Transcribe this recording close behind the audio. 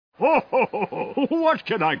Ho, ho, ho, ho. What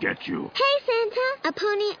can I get you? Hey, Santa. A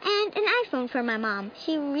pony and an iPhone for my mom.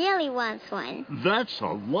 She really wants one. That's a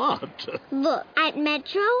lot. Look, at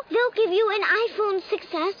Metro, they'll give you an iPhone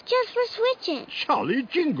 6S just for switching. Charlie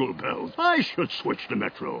Jingle Bells. I should switch to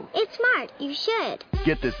Metro. It's smart. You should.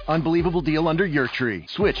 Get this unbelievable deal under your tree.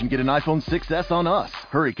 Switch and get an iPhone 6S on us.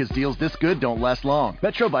 Hurry, because deals this good don't last long.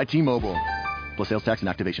 Metro by T-Mobile. Plus sales tax and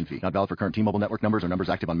activation fee. Not valid for current T-Mobile network numbers or numbers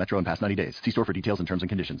active on Metro in past 90 days. See store for details and terms and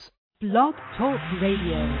conditions. Blog Talk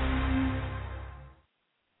Radio.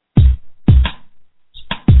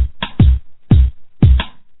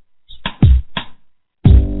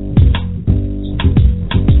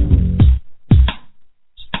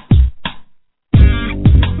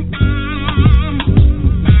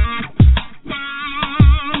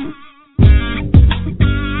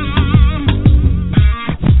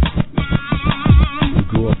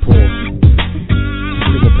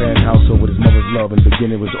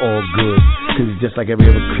 It was all good, cause it's just like every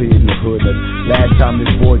other kid in the hood. The last time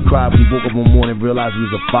this boy cried when he woke up one morning, realized he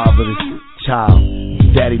was a fatherless child.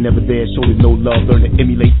 Daddy never there, showed him no love, learned to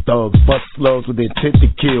emulate thugs, bust slugs with the intent to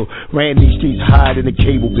kill, ran these streets higher than the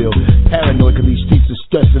cable bill, paranoid cause these streets are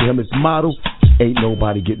stressing him. His model, ain't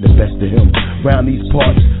nobody getting the best of him. Round these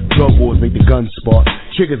parts, drug wars make the guns spark,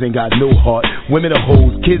 triggers ain't got no heart, women are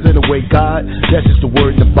hoes, kids in the way. God, that's just the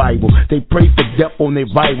word in the Bible. They pray for death on their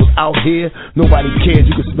rivals. Out here, nobody cares.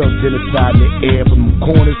 You can smell genocide in the air from the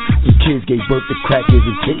corners. Some kids gave birth to crackheads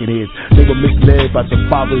and chicken heads. They were misled by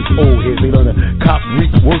some fatherless old heads. They learned to cop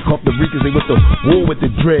work off the reekers. They went to war with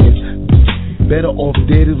the dreads. Better off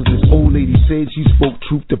dead, it was this old lady said. She spoke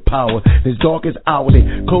truth to power. In his darkest hour, they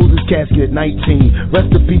closed his casket at 19.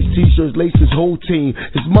 Rest in peace t-shirts laced his whole team.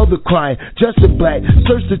 His mother crying, dressed in black,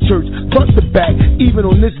 searched the church, front to back. Even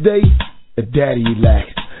on this day, a daddy he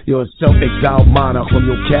lacked. You're a self-exiled monarch from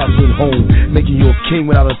your castle and home, making you a king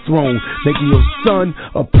without a throne, making your son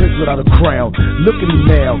a prince without a crown. Look at him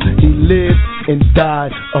now, he lived and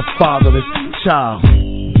died a fatherless child.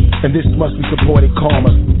 And this must be supported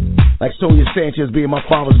karma. Like Sonia Sanchez being my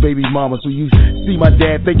father's baby mama. So you see my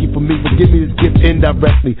dad, thank you for me, for giving me this gift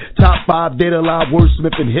indirectly. Top 5 dead alive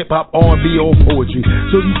wordsmith in hip-hop, R&B, or poetry.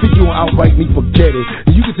 So if you think you won't outright me, forget it.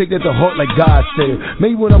 And you can take that to heart like God said it.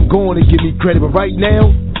 Maybe when I'm going to give me credit, but right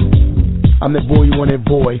now, I'm that boy you want, that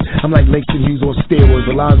boy. I'm like Langston Hughes on steroids.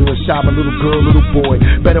 Alonzo and Shop, a little girl, little boy.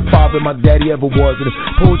 Better father than my daddy ever was. And if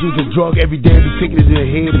poetry was a drug, every day I'd be taking it to the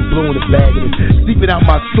head and blowing it back. And seeping out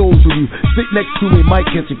my soul so you sit next to me, might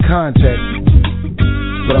catch a contact.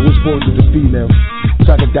 But I wish boys was a female,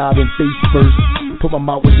 so I could dive in face first, put my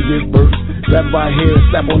mouth when she gives birth, grab her by her hair and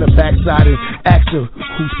slap on the backside and ask her,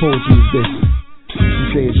 whose poetry is this? She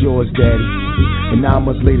say it's yours, daddy. And 9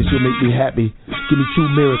 months later she'll make me happy. Give me 2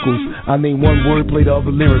 miracles. I name one wordplay, the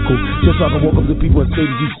other lyrical. Just so I can walk up to people and say,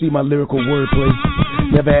 did you see my lyrical wordplay?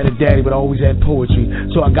 Never had a daddy, but I always had poetry.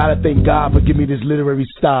 So I gotta thank God for giving me this literary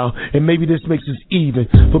style. And maybe this makes us even.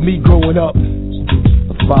 For me growing up,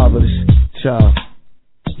 a fatherless child.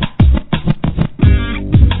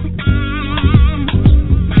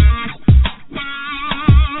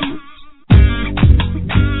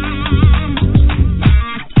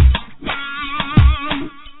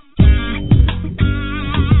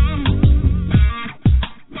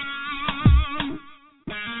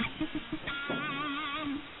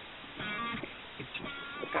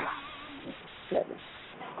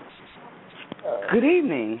 Good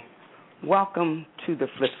evening. Welcome to The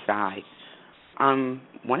Flip Side. I'm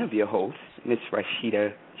one of your hosts, Miss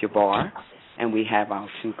Rashida Jabbar, and we have our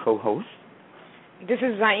 2 co-hosts. This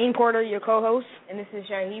is Zain Porter, your co-host, and this is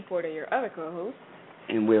Shaheed Porter, your other co-host.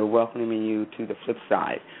 And we're welcoming you to The Flip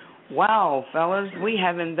Side. Wow, fellas, we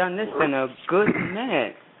haven't done this in a good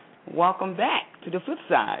minute. Welcome back to The Flip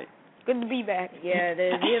Side. Good to be back. Yeah,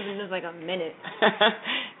 it hasn't been like a minute.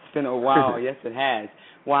 It's been a while. Yes, it has.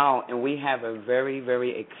 Wow, and we have a very,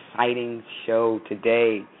 very exciting show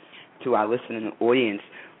today to our listening audience.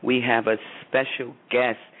 We have a special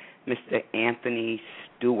guest, Mr. Anthony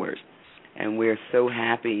Stewart, and we're so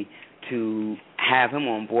happy to have him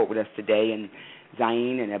on board with us today. And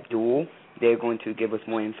Zain and Abdul, they're going to give us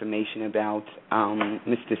more information about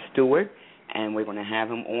Mr. Stewart, and we're going to have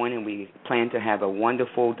him on, and we plan to have a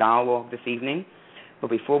wonderful dialogue this evening.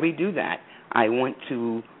 But before we do that, I want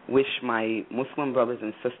to wish my Muslim brothers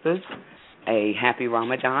and sisters a happy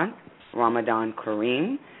Ramadan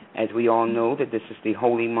Kareem. As we all know that this is the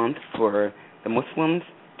holy month for the Muslims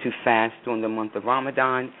to fast during the month of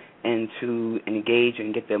Ramadan and to engage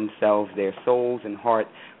and get themselves, their souls and heart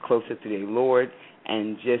closer to their Lord,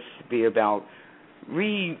 and just be about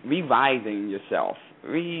revising yourself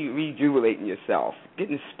rejuvenating yourself,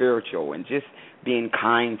 getting spiritual, and just being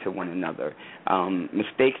kind to one another.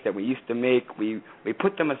 Mistakes that we used to make, we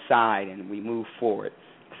put them aside and we move forward.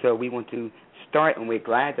 So we want to start, and we're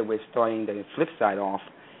glad that we're starting the flip side off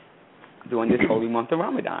during this holy month of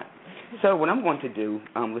Ramadan. So what I'm going to do,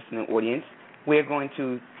 listening audience, we're going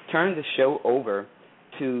to turn the show over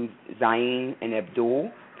to Zain and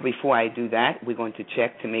Abdul. Before I do that, we're going to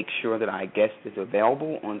check to make sure that our guest is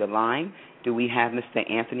available on the line. Do we have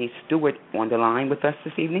Mr. Anthony Stewart on the line with us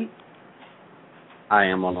this evening? I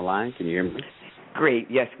am on the line. Can you hear me? Great.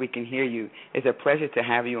 Yes, we can hear you. It's a pleasure to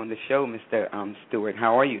have you on the show, Mr. Stewart.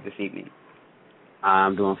 How are you this evening?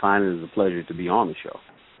 I'm doing fine. It is a pleasure to be on the show.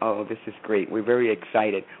 Oh, this is great. We're very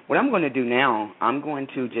excited. What I'm going to do now, I'm going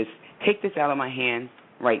to just take this out of my hand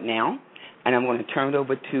right now, and I'm going to turn it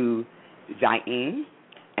over to Zain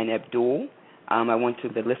and Abdul. I want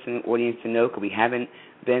the listening audience to know, because we haven't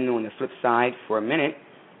been on the flip side for a minute.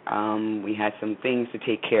 We had some things to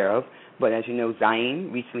take care of. But as you know,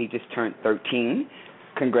 Zain recently just turned 13.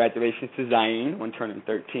 Congratulations to Zain on turning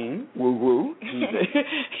 13. Woo-woo.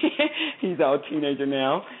 He's our teenager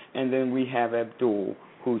now. And then we have Abdul,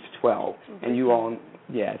 who's 12. And you all,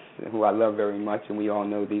 yes, who I love very much. And we all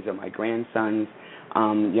know these are my grandsons,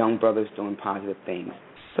 young brothers doing positive things.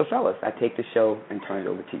 So, fellas, I take the show and turn it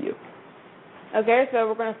over to you. Okay, so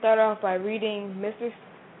we're going to start off by reading Mr.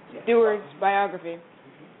 Stewart's biography.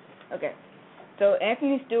 Okay. So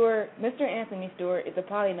Mr. Anthony Stewart is a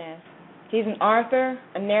polymath. He's an author,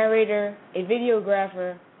 a narrator, a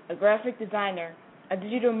videographer, a graphic designer, a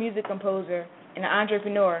digital music composer, and an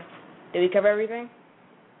entrepreneur. Did we cover everything?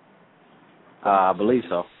 I believe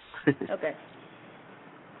so. Okay.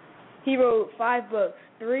 He wrote 5 books,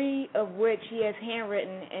 3 of which he has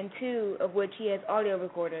handwritten and 2 of which he has audio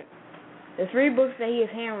recorded. The 3 books that he has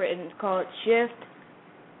handwritten is called Shift,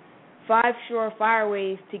 5 Surefire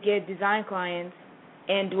Ways to Get Design Clients,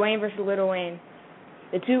 and Dwayne vs. Lil Wayne.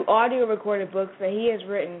 The 2 audio recorded books that he has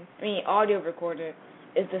audio recorded,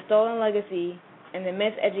 is The Stolen Legacy and The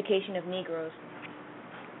Miseducation of Negroes.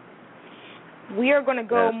 We are going to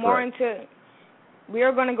go more into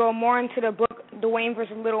the book Dwayne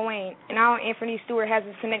vs. Lil Wayne, and how Anthony Stewart has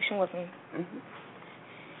his connection with him. Mm-hmm.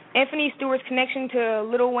 Anthony Stewart's connection to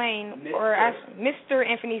Lil Wayne, Mr.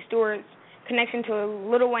 Anthony Stewart's connection to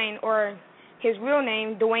Lil Wayne, or his real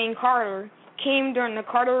name, Dwayne Carter, came during the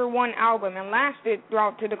Carter 1 album and lasted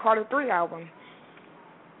throughout to the Carter 3 album.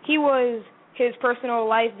 He was his personal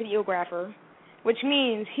life videographer, which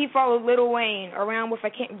means he followed Lil Wayne around with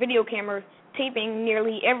a video camera, taping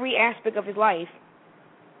nearly every aspect of his life.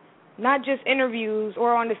 Not just interviews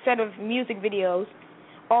or on the set of music videos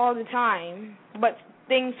all the time, but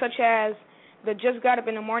things such as the Just Got Up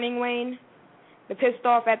in the Morning Wayne, the Pissed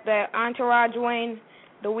Off at the Entourage Wayne,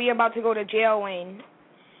 the We About to Go to Jail Wayne,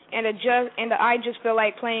 and the I Just Feel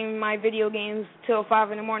Like Playing My Video Games Till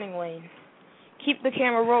 5 in the Morning Wayne. Keep the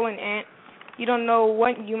camera rolling, Ant. You don't know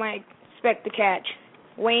what you might expect to catch,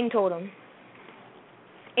 Wayne told him.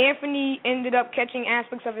 Anthony ended up catching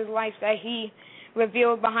aspects of his life that he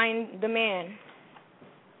revealed behind the man.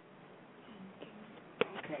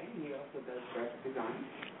 Okay, he also does graphic design.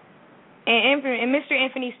 And Mr.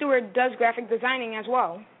 Anthony Stewart does graphic designing as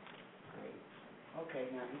well. Great. Okay,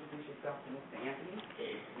 now introduce yourself to Mr. Anthony.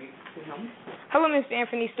 Hello, Mr.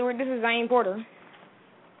 Anthony Stewart. This is Zain Porter.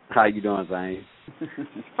 How you doing, Zain?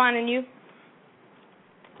 Fine, and you?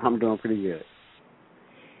 I'm doing pretty good.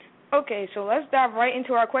 Okay, so let's dive right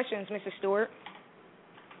into our questions, Mr. Stewart.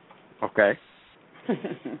 Okay.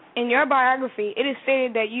 In your biography, it is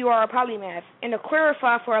stated that you are a polymath. And to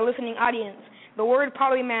clarify for our listening audience, the word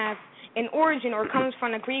polymath in origin comes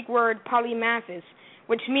from the Greek word polymathos,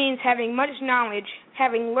 which means having much knowledge,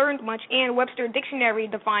 having learned much, and Webster Dictionary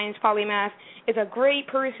defines polymath as a great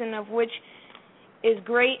person of which is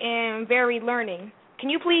great and varied learning. Can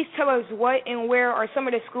you please tell us what and where are some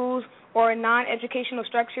of the schools or non-educational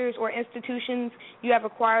structures or institutions you have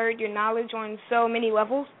acquired your knowledge on so many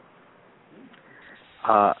levels?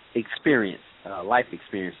 Life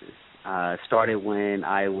experiences. Started when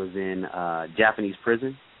I was in Japanese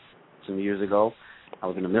prison some years ago. I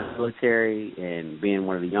was in the military, and being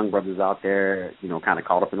one of the young brothers out there, kind of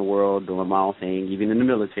caught up in the world, doing my own thing, even in the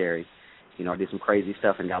military. I did some crazy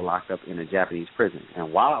stuff and got locked up in a Japanese prison.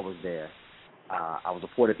 And while I was there, I was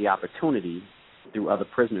afforded the opportunity through other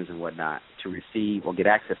prisoners and whatnot to receive or get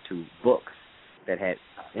access to books that had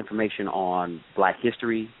information on black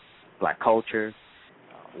history, black culture,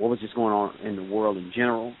 what was just going on in the world in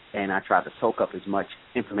general, and I tried to soak up as much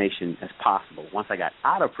information as possible. Once I got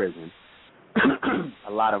out of prison,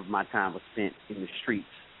 a lot of my time was spent in the streets.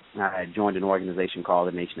 I had joined an organization called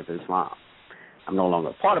the Nation of Islam. I'm no longer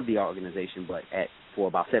a part of the organization, but for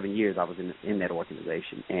about 7 years I was in that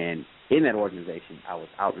organization. And in that organization, I was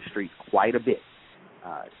out in the street quite a bit,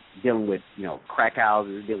 dealing with, crack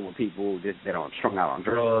houses, dealing with people that are strung out on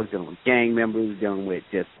drugs, dealing with gang members, dealing with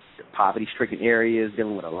just poverty-stricken areas,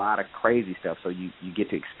 dealing with a lot of crazy stuff. So you get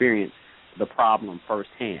to experience the problem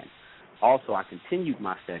firsthand. Also, I continued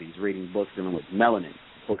my studies, reading books dealing with melanin,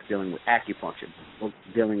 books dealing with acupuncture, books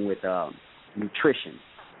dealing with nutrition.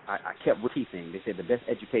 I kept repeating. They said the best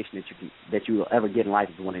education that you will ever get in life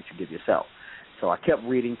is the one that you give yourself. So I kept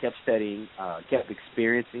reading, kept studying, kept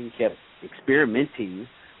experiencing, kept experimenting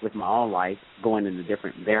with my own life, going into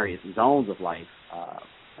different various zones of life.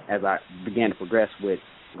 As I began to progress with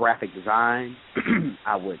graphic design,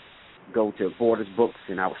 I would go to Borders books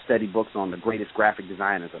and I would study books on the greatest graphic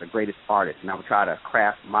designers or the greatest artists, and I would try to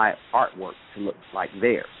craft my artwork to look like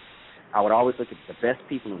theirs. I would always look at the best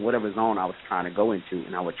people in whatever zone I was trying to go into,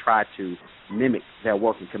 and I would try to mimic their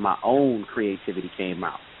work until my own creativity came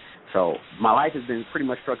out. So my life has been pretty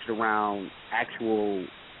much structured around actual,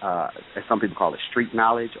 as some people call it, street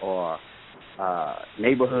knowledge or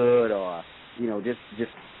neighborhood or,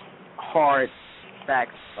 just hard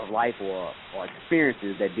facts of life or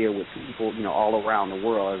experiences that deal with people, all around the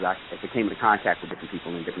world as I came into contact with different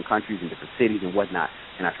people in different countries and different cities and whatnot,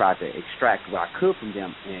 and I tried to extract what I could from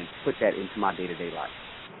them and put that into my day-to-day life.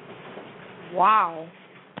 Wow,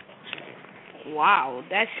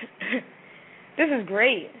 this is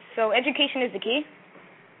great. So education is the key?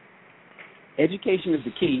 Education is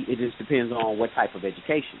the key. It just depends on what type of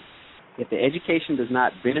education. If the education does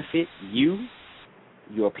not benefit you,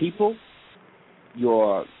 your people,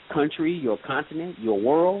 your country, your continent, your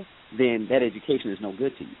world, then that education is no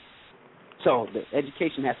good to you. So the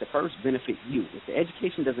education has to first benefit you. If the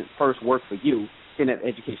education doesn't first work for you, then that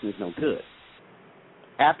education is no good.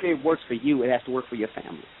 After it works for you, it has to work for your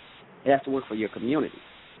family. It has to work for your community.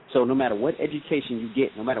 So no matter what education you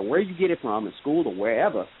get, no matter where you get it from, in school or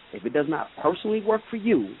wherever, if it does not personally work for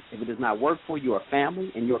you, if it does not work for your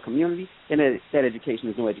family and your community, then that education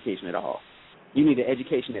is no education at all. You need an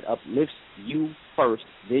education that uplifts you first,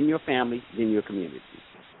 then your family, then your community.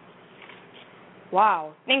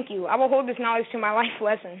 Wow, thank you. I will hold this knowledge to my life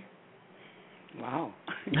lesson. Wow.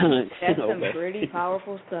 That's some pretty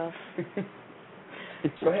powerful stuff.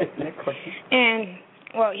 Go ahead, next question. And,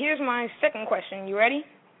 well, here's my second question. You ready?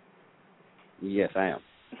 Yes, I am.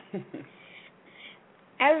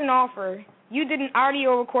 As an author, you did an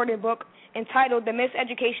audio recorded book entitled The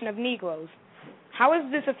Miseducation of Negroes. How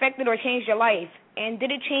has this affected or changed your life? And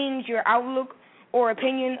did it change your outlook or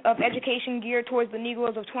opinion of education geared towards the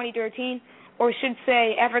Negroes of 2013, or should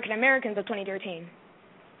say African Americans of 2013?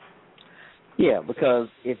 Yeah, because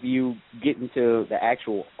if you get into the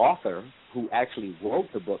actual author who actually wrote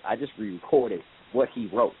the book, I just re-recorded what he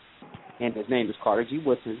wrote. And his name is Carter G.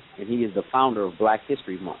 Woodson, and he is the founder of Black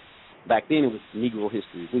History Month. Back then it was Negro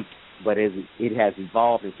History Week, but it has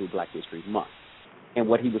evolved into Black History Month. And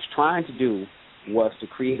what he was trying to do was to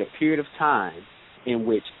create a period of time in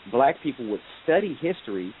which black people would study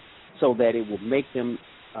history so that it would make them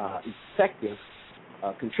effective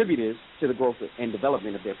contributors to the growth and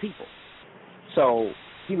development of their people. So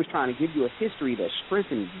he was trying to give you a history that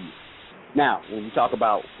strengthens you. Now, when we talk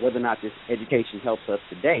about whether or not this education helps us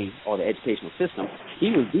today or the educational system, he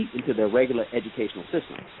was deep into the regular educational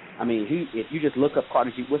system. I mean, if you just look up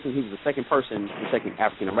Carter G. Woodson, he was the second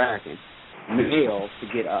African-American male to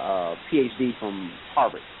get a PhD from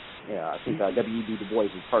Harvard. I think W.E.B. Du Bois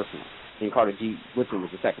was first one, and Carter G. Woodson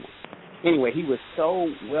was the second one. Anyway, he was so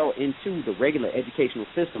well into the regular educational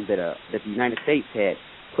system that the United States had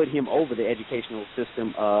put him over the educational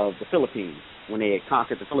system of the Philippines. When they had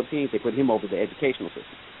conquered the Philippines, they put him over the educational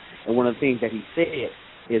system. And one of the things that he said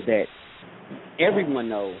is that everyone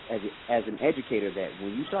knows as an educator that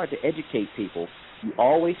when you start to educate people, you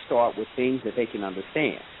always start with things that they can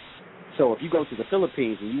understand. So if you go to the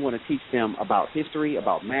Philippines and you want to teach them about history,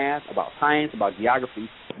 about math, about science, about geography,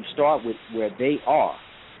 you start with where they are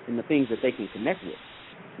and the things that they can connect with.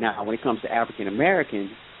 Now, when it comes to African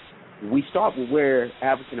Americans, we start with where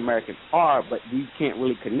African Americans are, but we can't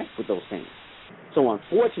really connect with those things. So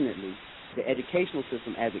unfortunately, the educational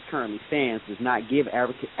system as it currently stands does not give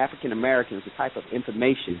African Americans the type of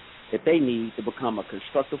information that they need to become a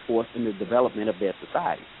constructive force in the development of their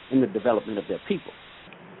society, in the development of their people.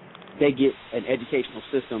 They get an educational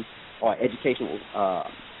system or educational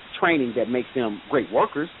training that makes them great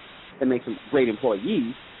workers, that makes them great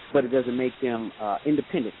employees, but it doesn't make them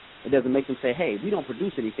independent. It doesn't make them say, hey, we don't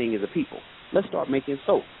produce anything as a people. Let's start making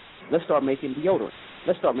soap. Let's start making deodorant.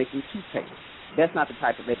 Let's start making toothpaste. That's not the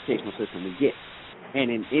type of educational system we get. And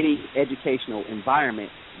in any educational environment,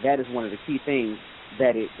 that is one of the key things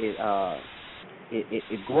that it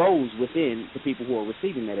grows within the people who are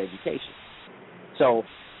receiving that education. So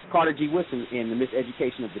Carter G. Woodson, in The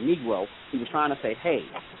Miseducation of the Negro, he was trying to say, hey,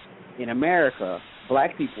 in America,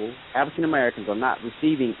 black people, African Americans, are not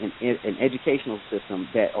receiving an educational system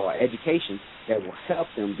or education that will help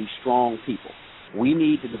them be strong people. We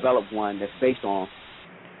need to develop one that's based on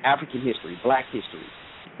African history, black history.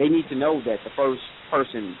 They need to know that the first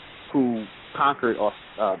person who conquered or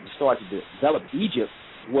started to develop Egypt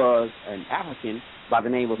was an African by the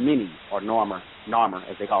name of Menes, or Narmer,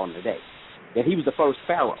 as they call him today. That he was the first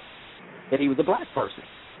pharaoh. That he was a black person.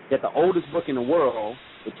 That the oldest book in the world,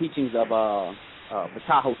 the teachings of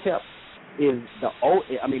Ptahhotep,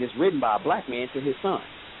 it's written by a black man to his son.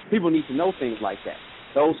 People need to know things like that.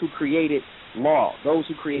 Those who created law, those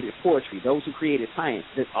who created poetry, those who created science,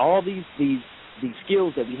 that all these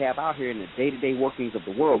skills that we have out here in the day-to-day workings of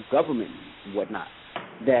the world, government and whatnot,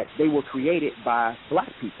 that they were created by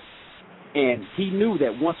black people. And he knew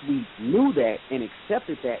that once we knew that and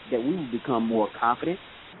accepted that we would become more confident,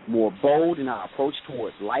 more bold in our approach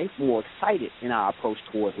towards life, more excited in our approach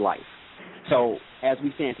towards life. So as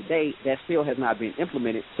we stand today, that still has not been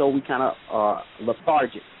implemented, so we kind of are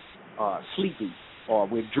lethargic, sleepy, or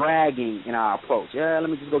we're dragging in our approach. Yeah, let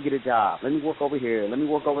me just go get a job. Let me work over here. Let me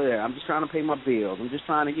work over there. I'm just trying to pay my bills. I'm just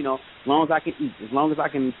trying to, as long as I can eat, as long as I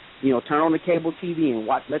can, turn on the cable TV and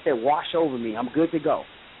let that wash over me, I'm good to go.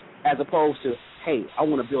 As opposed to, hey, I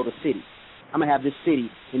want to build a city. I'm going to have this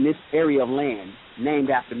city in this area of land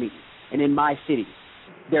named after me. And in my city,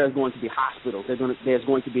 there's going to be hospitals. There's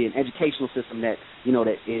going to be an educational system that,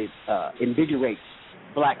 that invigorates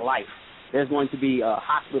black life. There's going to be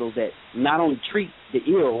hospitals that not only treat the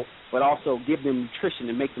ill, but also give them nutrition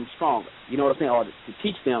and make them stronger. You know what I'm saying? Or to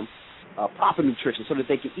teach them proper nutrition so that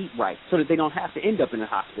they can eat right, so that they don't have to end up in a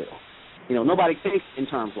hospital. Nobody thinks in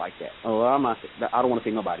terms like that. I don't want to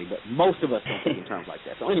say nobody, but most of us don't think in terms like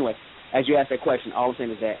that. So anyway, as you asked that question, all I'm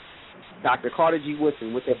saying is that Dr. Carter G.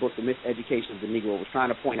 Woodson, with that book, The Miseducation of the Negro, was trying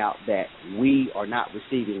to point out that we are not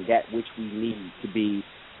receiving that which we need to be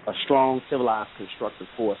a strong, civilized, constructive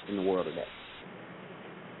force in the world today.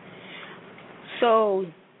 So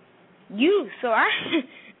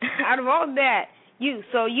out of all that, you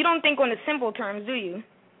don't think on the simple terms, do you?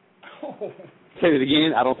 Say it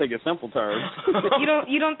again. I don't think in simple terms.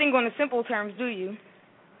 You don't think on the simple terms, do you?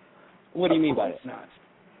 What do you mean by that? Not.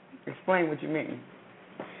 Explain what you mean.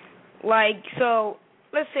 Let's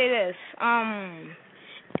say this.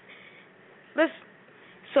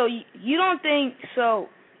 You don't think so.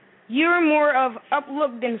 You're more of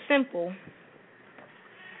uplook than simple.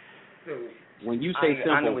 When you say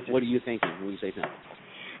simple, what are you thinking when you say simple?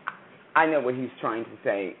 I know what he's trying to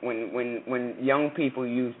say. When young people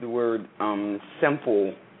use the word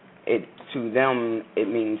simple, to them it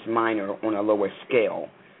means minor, on a lower scale.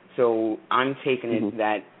 So I'm taking it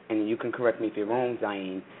that, and you can correct me if you're wrong,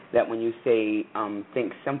 Zain, that when you say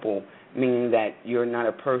think simple, meaning that you're not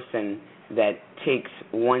a person that takes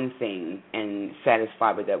one thing and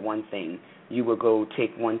satisfied with that one thing. You will go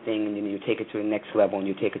take one thing and then you take it to the next level and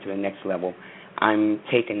you take it to the next level. I'm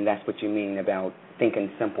taking that's what you mean about thinking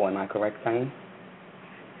simple. Am I correct, Zain?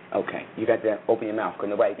 Okay. You got to open your mouth because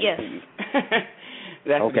nobody can see you.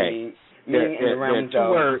 That's okay. Meaning in the realms of...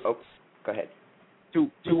 Two words. Oh, go ahead. Two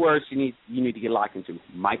words you need to get locked into.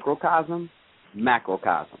 Microcosm,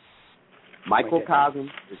 macrocosm. Microcosm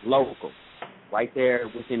is local, right there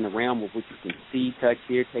within the realm of what you can see, touch,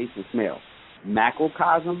 hear, taste, and smell.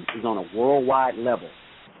 Macrocosm is on a worldwide level.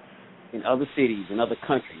 In other cities, in other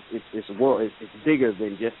countries, it's bigger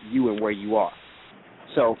than just you and where you are.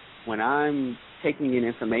 So when I'm taking in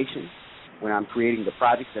information, when I'm creating the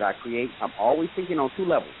projects that I create, I'm always thinking on two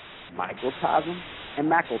levels: microcosm and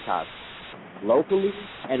macrocosm, locally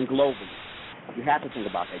and globally. You have to think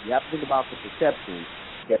about that. You have to think about the perception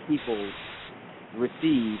that people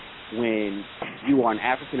receive when you are an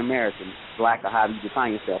African American, black, or however you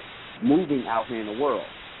define yourself, moving out here in the world.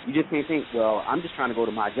 You just can't think, well, I'm just trying to go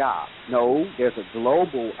to my job. No, there's a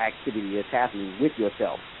global activity that's happening with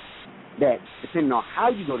yourself that, depending on how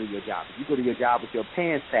you go to your job, if you go to your job with your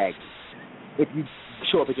pants sagging, if you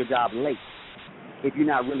show up at your job late, if you're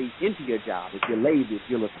not really into your job, if you're lazy, if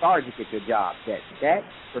you're lethargic at your job, that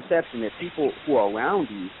perception that people who are around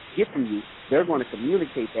you get from you, they're going to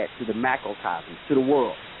communicate that to the macrocosm, to the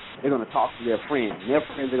world. They're going to talk to their friends, and their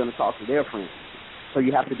friends are going to talk to their friends. So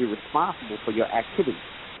you have to be responsible for your activity,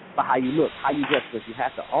 for how you look, how you dress, because you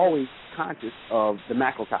have to always be conscious of the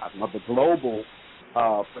macrocosm, of the global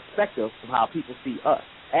perspective of how people see us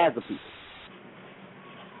as a people.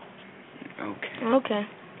 Okay.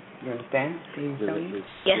 You understand?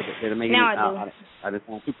 Yes. Now I do. I just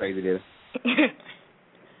want too crazy there.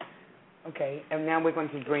 Okay, and now we're going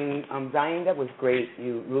to bring Zain. That was great.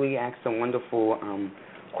 You really asked some wonderful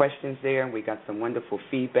questions there. We got some wonderful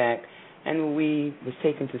feedback, and we was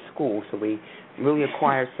taken to school, so we really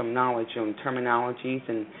acquired some knowledge on terminologies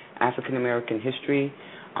and African American history.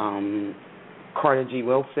 Carter G.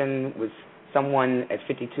 Wilson was someone at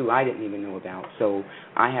 52 I didn't even know about, so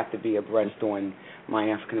I have to be abreast on my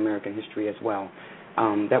African American history as well.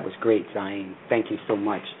 That was great, Zain. Thank you so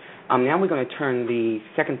much. Now we're going to turn the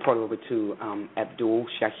second part over to Abdul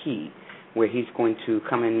Shaheed, where he's going to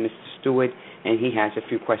come in, Mr. Stewart, and he has a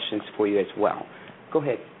few questions for you as well. Go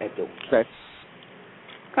ahead, Abdul. Okay.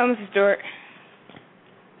 Come, Mr. Stewart.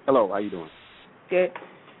 Hello, how you doing? Good.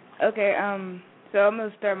 Okay, so I'm going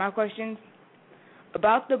to start my questions.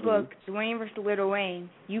 About the book, Dwayne vs. Lil Wayne,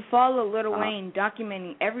 you follow Lil Wayne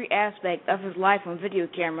documenting every aspect of his life on video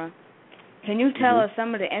camera. Can you tell us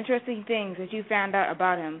some of the interesting things that you found out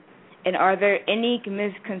about him? And are there any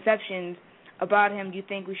misconceptions about him you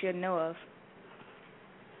think we should know of?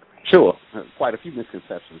 Sure. Quite a few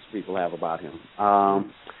misconceptions people have about him.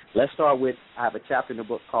 Let's start with, I have a chapter in the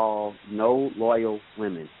book called No Loyal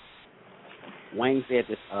Women. Wayne said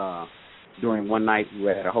this during one night we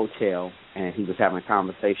were at a hotel, and he was having a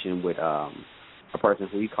conversation with a person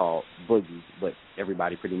who he called Boogie, but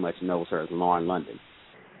everybody pretty much knows her as Lauren London.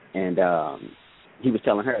 And he was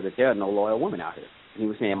telling her that there are no loyal women out here. And he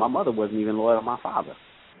was saying, my mother wasn't even loyal to my father.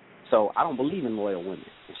 So I don't believe in loyal women.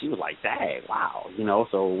 And she was like, dang, wow.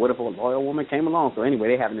 So what if a loyal woman came along? So anyway,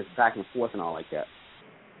 they're having this back and forth and all like that.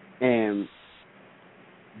 And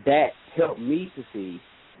that helped me to see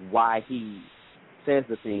why he says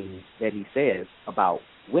the things that he says about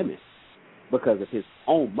women. Because if his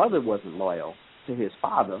own mother wasn't loyal to his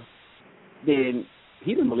father, then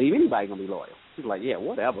he didn't believe anybody going to be loyal. He's like, yeah,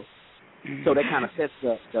 whatever. So that kind of sets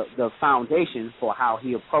the foundation for how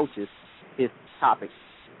he approaches his topic,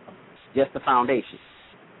 just the foundation.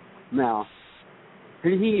 Now,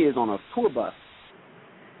 here he is on a tour bus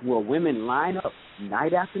where women line up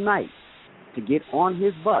night after night to get on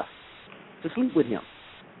his bus to sleep with him.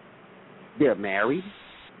 They're married.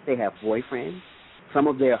 They have boyfriends. Some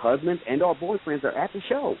of their husbands and or boyfriends are at the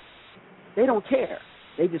show. They don't care.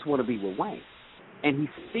 They just want to be with Wayne. And he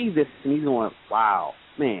sees this, and he's going, wow,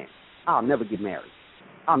 man, I'll never get married.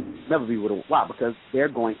 I'll never be with a wow, because they're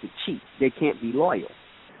going to cheat. They can't be loyal.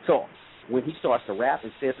 So when he starts to rap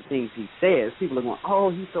and says the things he says, people are going,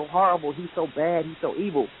 oh, he's so horrible, he's so bad, he's so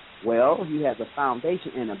evil. Well, he has a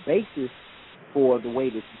foundation and a basis for the way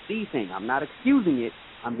that he sees things. I'm not excusing it.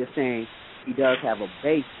 I'm just saying he does have a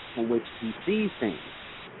base from which he sees things.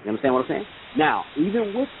 You understand what I'm saying? Now,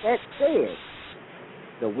 even with that said,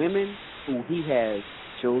 the women who he has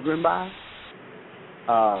children by,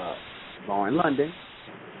 Lauren London,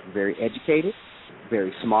 very educated,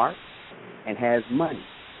 very smart, and has money.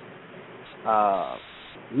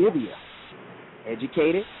 Libya,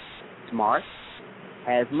 educated, smart,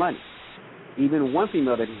 has money. Even one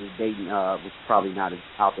female that he was dating was probably not as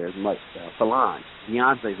out there as much. Solange,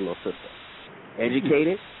 Beyonce's little sister,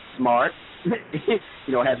 educated, smart,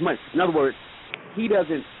 has money. In other words, he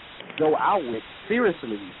doesn't go out with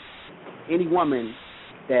seriously any woman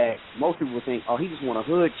that most people would think, oh, he just want a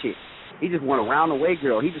hood chick. He just want a round-the-way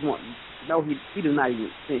girl. He just want, no, he does not even,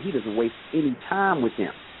 he doesn't waste any time with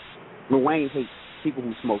them. Lil Wayne hates people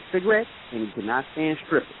who smoke cigarettes, and he cannot stand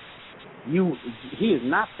strippers. He is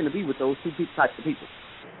not going to be with those two types of people.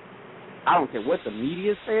 I don't care what the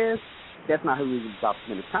media says. That's not who he's about to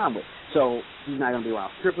spend his time with. So he's not going to be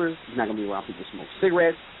around strippers. He's not going to be around people who smoke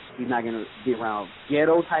cigarettes. He's not going to be around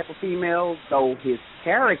ghetto type of females. So his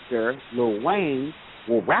character, Lil Wayne,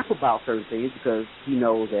 will rap about certain things because he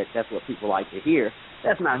knows that that's what people like to hear.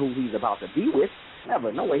 That's not who he's about to be with.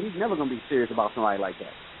 Never. No way. He's never going to be serious about somebody like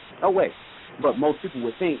that. No way. But most people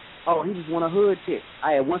would think, oh, he just want a hood chick.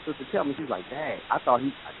 I had one sister tell me, she's like, dang, I thought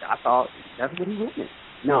that's what he wanted.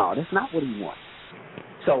 No, that's not what he wants.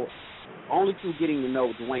 So only through getting to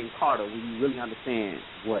know Dwayne Carter will you really understand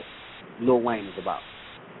what Lil Wayne is about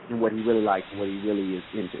and what he really likes and what he really is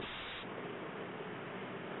into.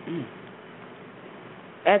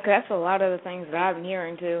 That's a lot of the things that I've been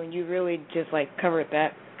hearing, too, and you really just, covered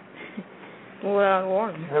that.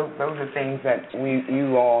 Well, those are things that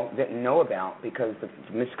you all didn't know about because the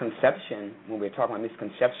misconception, when we're talking about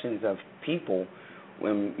misconceptions of people,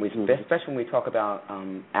 especially when we talk about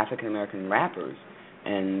African-American rappers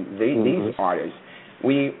and these artists,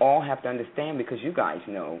 we all have to understand because you guys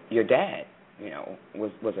know your dad,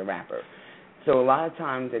 was a rapper. So a lot of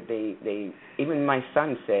times that they even my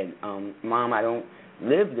son said, Mom, I don't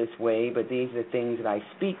live this way, but these are things that I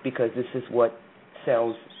speak because this is what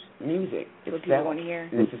sells music. It's what people want to hear.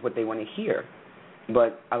 This is what they want to hear.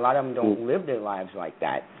 But a lot of them don't live their lives like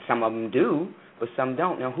that. Some of them do, but some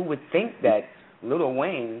don't. Now, who would think that Lil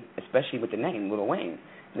Wayne, especially with the name Lil Wayne,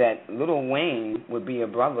 that Lil Wayne would be a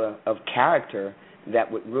brother of character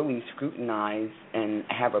that would really scrutinize and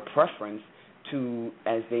have a preference to,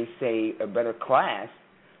 as they say, a better class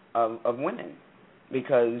of women?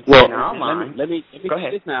 Because in our mind, let me go say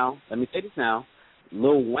ahead. this now. Let me say this now.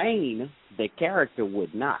 Lil Wayne, the character,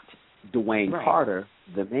 would not. Dwayne Carter,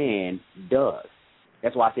 the man, does.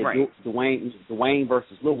 That's why I said Dwayne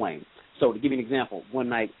versus Lil Wayne. So to give you an example, one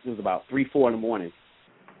night it was about 3, 4 in the morning.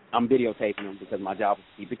 I'm videotaping him because my job is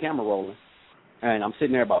to keep the camera rolling, and I'm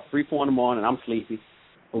sitting there about 3, 4 in the morning. I'm sleepy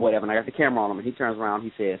or whatever, and I got the camera on him, and he turns around.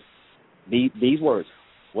 He says these words: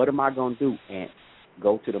 "What am I gonna do, Aunt?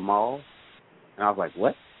 Go to the mall?" And I was like,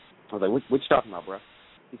 "What?" I was like, "What you talking about, bro?"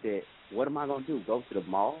 He said, "What am I gonna do? Go to the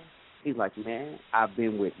mall?" He's like, "Man, I've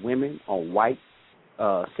been with women on white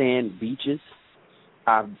sand beaches.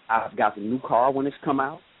 I've got the new car when it's come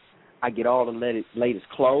out. I get all the latest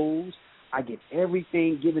clothes. I get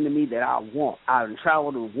everything given to me that I want. I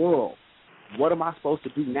travel the world. What am I supposed to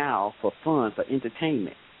do now for fun, for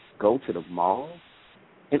entertainment? Go to the mall?"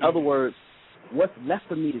 In other words, what's left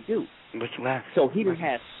for me to do? What's left? So he done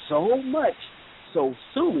had so much so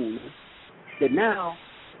soon that now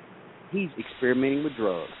he's experimenting with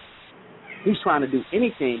drugs. He's trying to do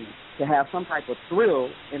anything to have some type of thrill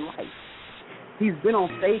in life. He's been on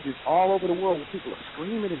stages all over the world where people are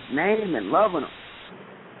screaming his name and loving him.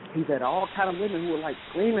 He's had all kind of women who are like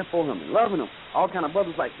screaming for him and loving him. All kind of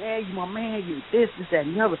brothers like, "Hey, you my man, you this, that,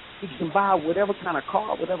 and the other." He can buy whatever kind of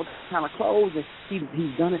car, whatever kind of clothes, and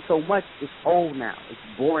he's done it so much, it's old now.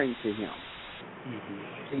 It's boring to him.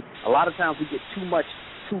 Mm-hmm. See, a lot of times we get too much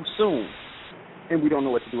too soon, and we don't know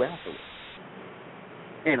what to do afterwards.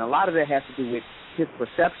 And a lot of that has to do with his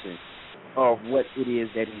perception of what it is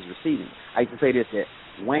that he's receiving. I used to say this, that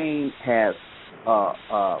Wayne has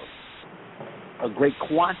a great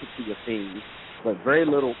quantity of things, but very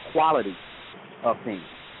little quality of things.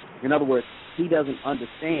 In other words, he doesn't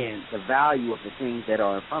understand the value of the things that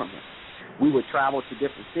are in front of him. We would travel to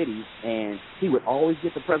different cities, and he would always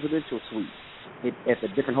get the presidential suite at the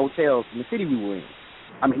different hotels in the city we were in.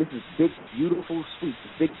 I mean, this is big, beautiful suites,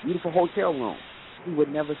 big, beautiful hotel room. He would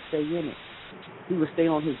never stay in it. He would stay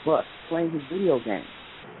on his bus playing his video games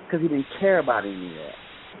because he didn't care about any of that.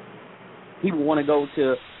 He would want to go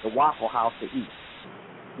to the Waffle House to eat,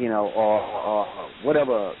 or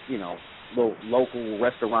whatever, little local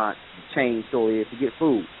restaurant chain store is to get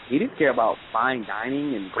food. He didn't care about fine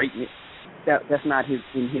dining and greatness. That's not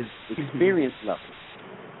in his experience level.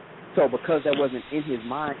 So because that wasn't in his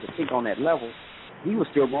mind to think on that level, he was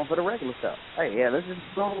still going for the regular stuff. Hey, yeah, let's just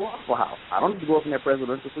go to the Waffle House. I don't need to go up in that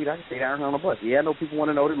presidential suite. I can stay down here on the bus. Yeah, I know people want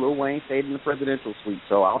to know that Lil Wayne stayed in the presidential suite,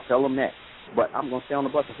 so I'll tell them that. But I'm going to stay on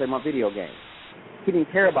the bus and play my video game. He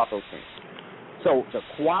didn't care about those things. So the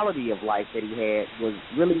quality of life that he had was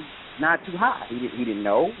really not too high. He didn't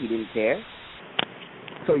know. He didn't care.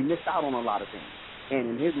 So he missed out on a lot of things. And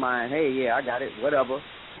in his mind, hey, yeah, I got it, whatever.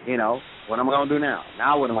 What am I going to do now?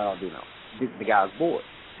 Now what am I going to do now? The guy's bored.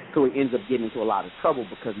 So he ends up getting into a lot of trouble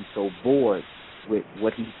because he's so bored with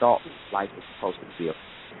what he thought life was supposed to feel.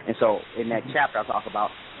 And so in that chapter I talk about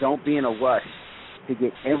don't be in a rush to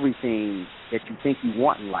get everything that you think you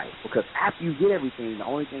want in life, because after you get everything, the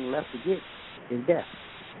only thing left to get is death,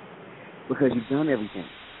 because you've done everything.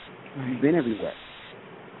 You've been everywhere,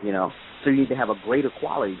 So you need to have a greater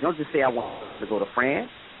quality. Don't just say I want to go to France.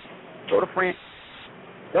 Go to France.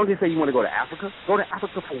 Don't just say you want to go to Africa. Go to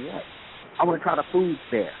Africa for what? I want to try the foods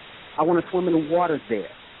there. I want to swim in the waters there.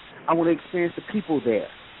 I want to experience the people there.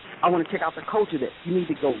 I want to check out the culture there. You need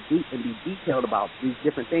to go deep and be detailed about these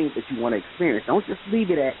different things that you want to experience. Don't just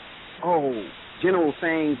leave it at, general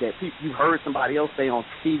sayings that you heard somebody else say on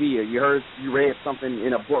TV, or you read something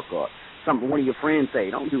in a book, or something one of your friends say.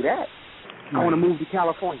 Don't do that. I want to move to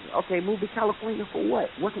California. Okay, move to California for what?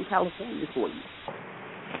 What's in California for you?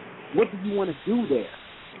 What do you want to do there?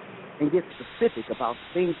 And get specific about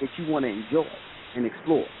things that you want to enjoy and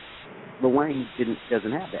explore. Lil Wayne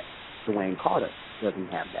doesn't have that. Dwayne Carter doesn't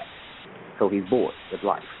have that. So he's bored with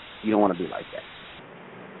life. You don't want to be like that.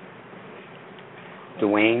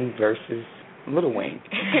 Dwayne versus Lil Wayne.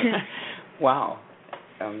 Wow.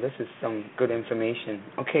 This is some good information.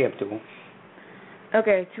 Okay, Abdul.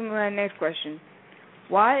 Okay, to my next question.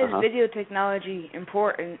 Why is video technology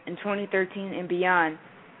important in 2013 and beyond?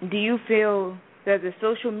 Do you feel that the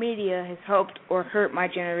social media has helped or hurt my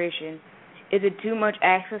generation? Is it too much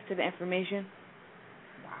access to the information?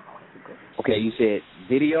 Okay, you said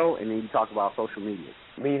video, and then you talked about social media.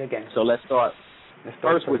 Read again. So let's start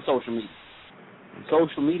first with social media.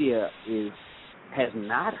 Social media has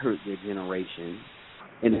not hurt your generation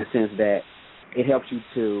in the sense that it helps you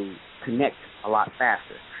to connect a lot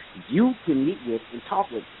faster. You can meet with and talk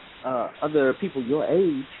with other people your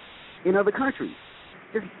age in other countries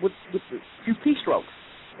just with a few keystrokes.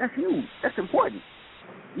 That's huge. That's important.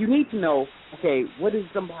 You need to know, okay, what is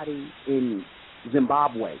somebody in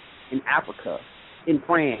Zimbabwe, in Africa, in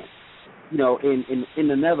France, in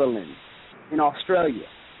the Netherlands, in Australia,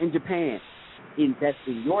 in Japan, that's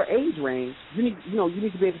in your age range. You need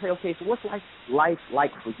to be able to say, okay, so what's life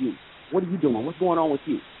like for you? What are you doing? What's going on with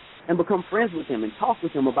you? And become friends with them and talk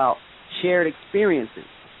with them about shared experiences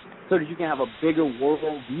so that you can have a bigger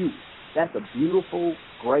world view. That's a beautiful,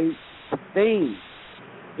 great thing.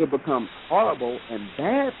 It becomes horrible and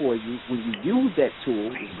bad for you when you use that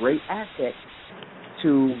tool, a great asset,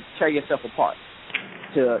 to tear yourself apart,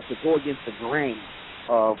 to go against the grain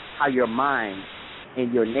of how your mind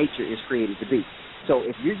and your nature is created to be. So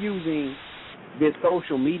if you're using this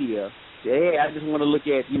social media, hey, I just want to look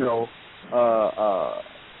at,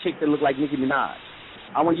 chicks that look like Nicki Minaj.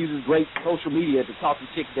 I want to use this great social media to talk to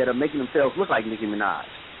chicks that are making themselves look like Nicki Minaj.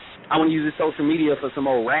 I want to use this social media for some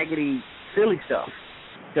old raggedy, silly stuff,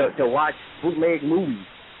 to watch bootleg movies,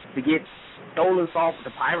 to get stolen software,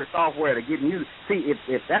 the pirate software, to get music. See,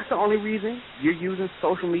 if that's the only reason you're using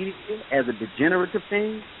social media as a degenerative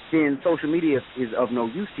thing, then social media is of no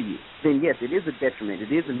use to you. Then, yes, it is a detriment.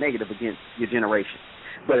 It is a negative against your generation.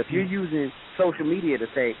 But if you're using social media to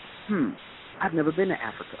say, I've never been to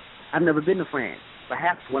Africa, I've never been to France,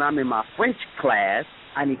 perhaps when I'm in my French class,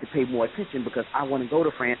 I need to pay more attention because I want to go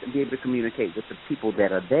to France and be able to communicate with the people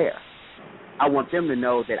that are there. I want them to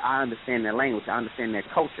know that I understand their language, I understand their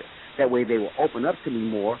culture. That way they will open up to me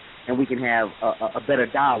more, and we can have a better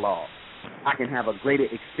dialogue. I can have a greater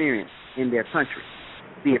experience in their country,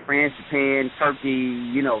 be it France, Japan,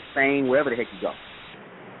 Turkey, Spain, wherever the heck you go.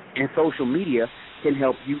 And social media can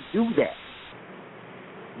help you do that.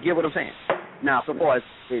 You get what I'm saying? Now, so far as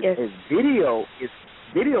video is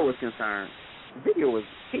concerned, video is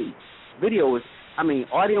key.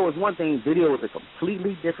 Audio is one thing, video is a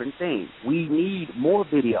completely different thing. We need more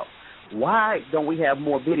video. Why don't we have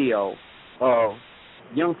more video of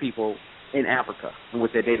young people in Africa and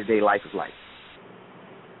what their day-to-day life is like?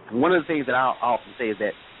 One of the things that I often say is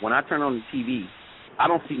that when I turn on the TV, I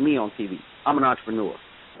don't see me on TV. I'm an entrepreneur.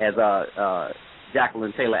 As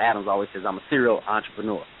Jacqueline Taylor Adams always says, I'm a serial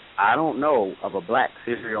entrepreneur. I don't know of a black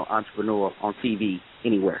serial entrepreneur on TV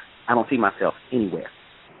anywhere. I don't see myself anywhere.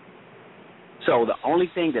 So the only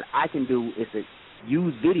thing that I can do is to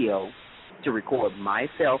use video to record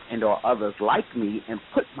myself and or others like me and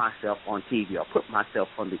put myself on TV or put myself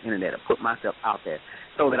on the internet or put myself out there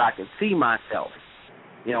so that I can see myself.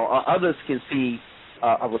 Or others can see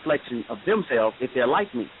a reflection of themselves if they're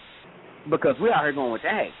like me. Because we're out here going with,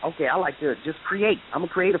 hey, okay, I like to just create. I'm a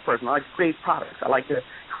creative person. I like to create products. I like to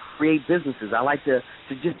create businesses. I like to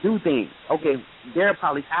just do things. Okay, there are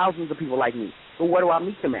probably thousands of people like me. But where do I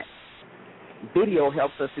meet them at? Video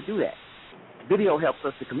helps us to do that. Video helps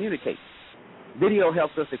us to communicate. Video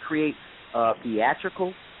helps us to create a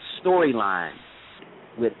theatrical storyline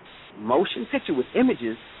with motion picture, with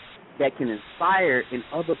images that can inspire in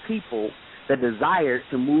other people the desire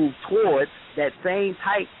to move towards that same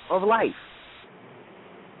type of life.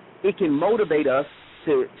 It can motivate us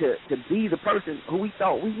to be the person who we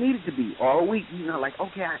thought we needed to be, or we,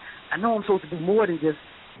 okay, I know I'm supposed to do more than just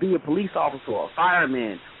be a police officer or a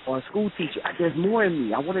fireman or a school teacher. There's more in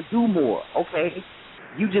me. I want to do more. Okay,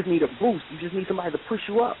 you just need a boost. You just need somebody to push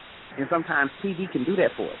you up. And sometimes TV can do that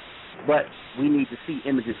for us. But we need to see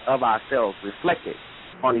images of ourselves reflected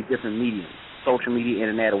on these different mediums, social media,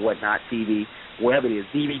 internet, or whatnot, TV, wherever it is,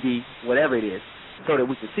 DVD, whatever it is, so that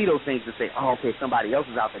we can see those things and say, oh, okay, somebody else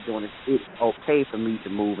is out there doing it. It's okay for me to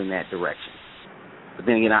move in that direction. But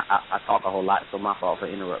then again, I talk a whole lot, so my fault for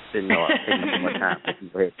interrupting. Taking too much time.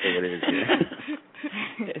 Go ahead, say what it is.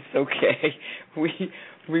 It's okay.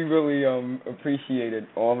 We really appreciated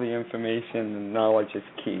all the information, and knowledge is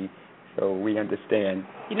key, so we understand.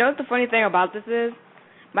 You know what the funny thing about this is?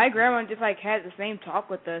 My grandma just had the same talk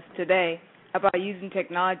with us today about using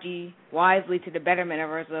technology wisely to the betterment of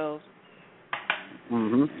ourselves.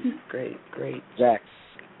 Mm-hmm. Great. Jack.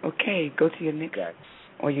 Okay, go to your next. Jack.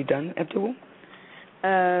 Are you done, Abdul?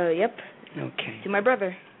 Yep. Okay. To my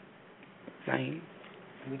brother. Zain.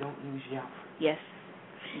 We don't use y'all. Yes.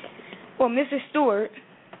 Well, Mr. Stewart.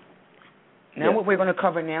 Now what we're going to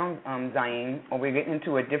cover now, Zain, we're getting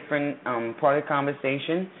into a different part of the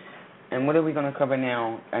conversation. And what are we going to cover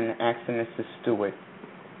now and asking Mr. Stewart?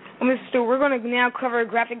 Well, Mr. Stewart, we're going to now cover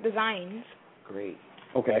graphic designs. Great.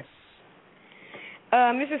 Okay.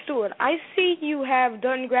 Mr. Stewart, I see you have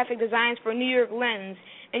done graphic designs for New York Lens,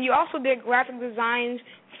 and you also did graphic designs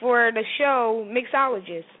for the show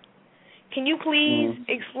Mixologist. Can you please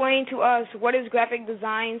explain to us what is graphic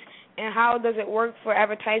designs and how does it work for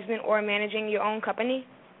advertisement or managing your own company?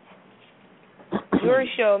 Your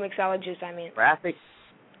show Mixologist, I mean.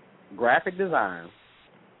 Graphic design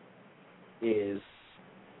is,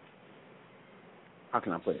 how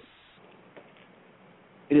can I put it?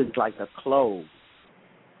 It is like the clothes.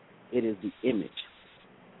 It is the image.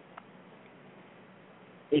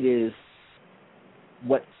 It is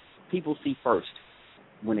what people see first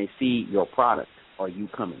when they see your product or you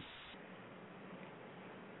coming.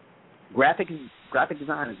 Graphic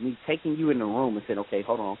design is me taking you in the room and saying, okay,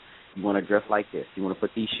 hold on, you want to dress like this. You want to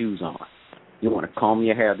put these shoes on. You want to comb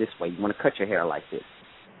your hair this way. You want to cut your hair like this.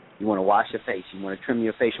 You want to wash your face. You want to trim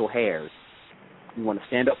your facial hairs. You want to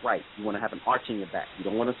stand upright. You want to have an arch in your back. You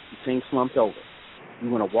don't want to seem slumped over. You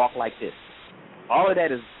want to walk like this. All of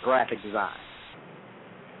that is graphic design,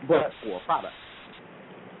 but for a product.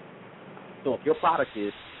 So if your product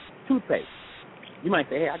is toothpaste, you might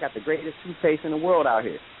say, hey, I got the greatest toothpaste in the world out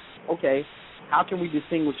here. Okay, how can we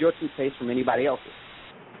distinguish your toothpaste from anybody else's?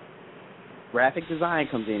 Graphic design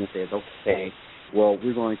comes in and says, okay, well,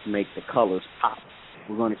 we're going to make the colors pop.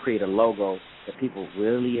 We're going to create a logo that people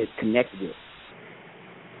really connect with.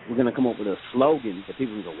 We're going to come up with a slogan that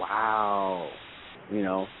people can go, wow, you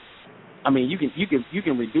know. I mean, you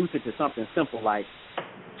can reduce it to something simple like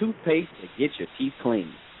toothpaste that gets your teeth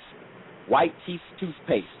clean. White teeth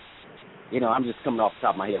toothpaste. You know, I'm just coming off the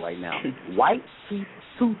top of my head right now. White teeth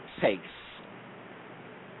toothpaste.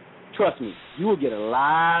 Trust me, you will get a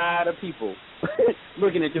lot of people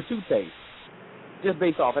looking at your toothpaste just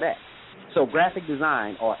based off of that. So graphic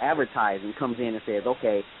design or advertising comes in and says,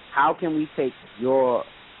 okay, how can we take your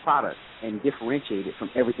product and differentiate it from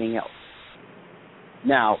everything else?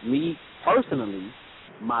 Now, me personally,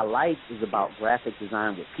 my life is about graphic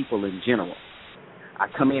design with people in general. I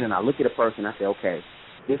come in and I look at a person and I say, okay,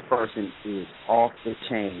 this person is off the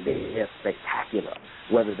chain. They're spectacular,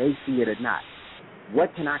 whether they see it or not.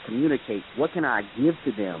 What can I communicate? What can I give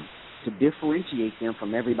to them to differentiate them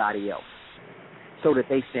from everybody else so that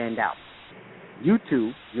they stand out? You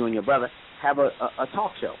two, you and your brother, have a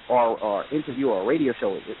talk show or interview or a radio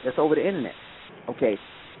show that's over the internet. Okay,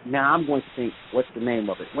 now I'm going to think, what's the name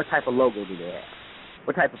of it? What type of logo do they have?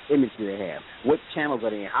 What type of image do they have? What channels are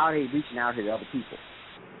they in? How are they reaching out to the other people?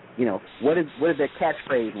 You know, what is their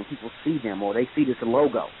catchphrase when people see them or they see this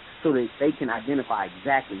logo so that they can identify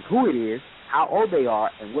exactly who it is, how old they are,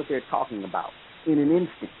 and what they're talking about in an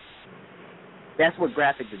instant. That's what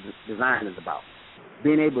graphic design is about,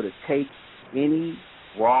 being able to take any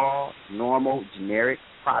raw, normal, generic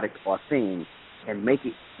product or thing and make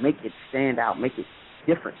it stand out, make it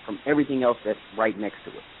different from everything else that's right next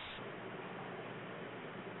to it.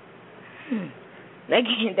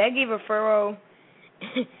 That gave a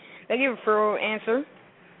thorough answer.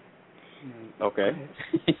 Okay.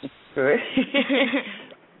 Good.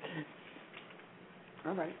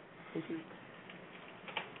 All right.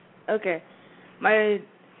 Okay.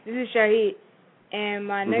 This is Shaheed, and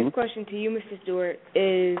my next question to you, Mr. Stewart,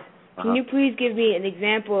 is can you please give me an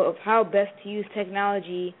example of how best to use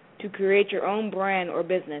technology to create your own brand or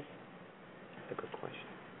business? That's a good question.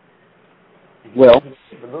 Well,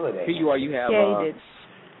 here you are. You have he did.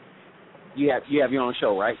 you have your own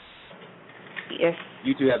show, right? Yes.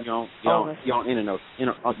 You two have your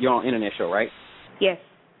own internet show, right? Yes.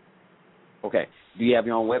 Okay. Do you have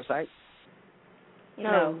your own website?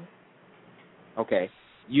 No. Okay.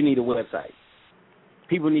 You need a website.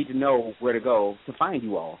 People need to know where to go to find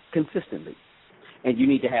you all consistently. And you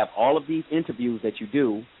need to have all of these interviews that you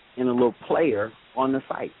do in a little player on the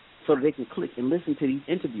site so that they can click and listen to these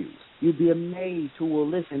interviews. You'd be amazed who will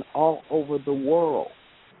listen all over the world.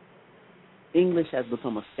 English has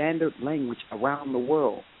become a standard language around the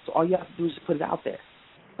world. So all you have to do is put it out there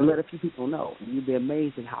and let a few people know. And you'll be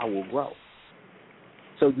amazed at how it will grow.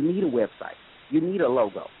 So you need a website. You need a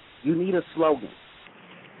logo. You need a slogan.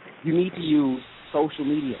 You need to use social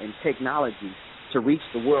media and technology to reach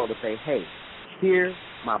the world to say, hey, here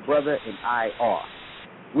my brother and I are.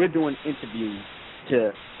 We're doing interviews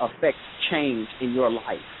to affect change in your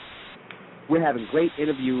life. We're having great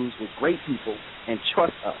interviews with great people, and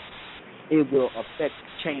trust us, it will affect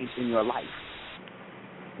change in your life.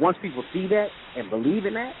 Once people see that and believe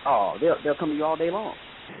in that, they'll come to you all day long.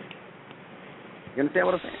 You understand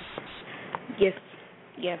what I'm saying? Yes.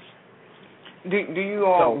 Yes. Do you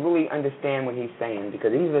all really understand what he's saying?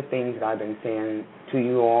 Because these are the things that I've been saying to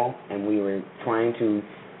you all, and we were trying to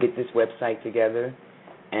get this website together.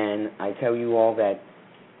 And I tell you all that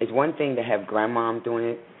it's one thing to have grandmom doing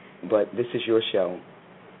it, but this is your show,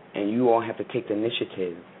 and you all have to take the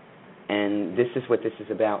initiative. And this is what this is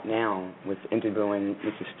about now with interviewing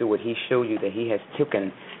Mr. Stewart. He showed you that he has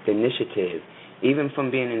taken the initiative. Even from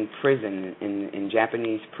being in prison, in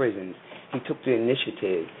Japanese prisons, he took the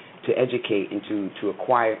initiative to educate and to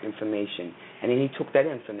acquire information. And then he took that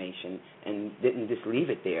information and didn't just leave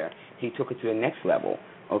it there. He took it to the next level.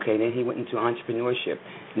 Okay, then he went into entrepreneurship.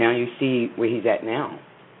 Now you see where he's at now.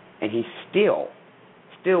 And he's still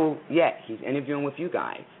yet, he's interviewing with you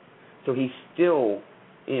guys. So he's still,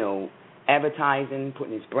 advertising,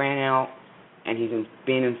 putting his brand out, and he's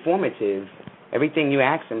being informative. Everything you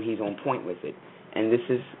ask him, he's on point with it. And this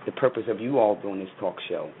is the purpose of you all doing this talk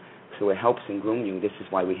show. So it helps and groom you. This is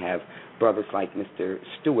why we have brothers like Mr.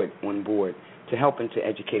 Stewart on board to help and to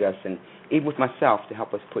educate us, and even with myself, to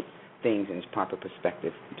help us put things in its proper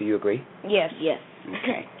perspective. Do you agree? Yes. Yes.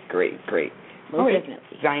 Okay, great. Most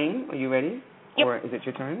definitely. Zain, are you ready? Yep. Or is it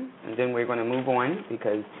your turn? And then we're going to move on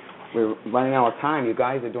because we're running out of time. You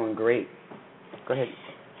guys are doing great. Go ahead.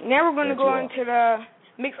 Now we're going to go into the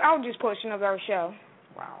mixologist portion of our show.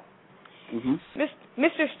 Wow.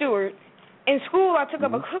 Mr. Stewart, in school I took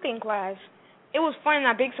up a cooking class. It was fun, and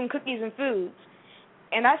I baked some cookies and foods.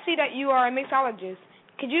 And I see that you are a mixologist.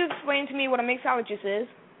 Could you explain to me what a mixologist is?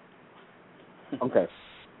 Okay.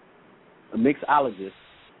 A mixologist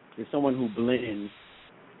is someone who blends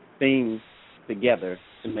things together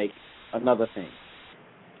to make another thing.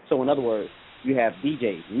 So in other words, you have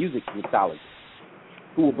DJs, music mixologists,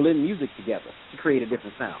 who will blend music together to create a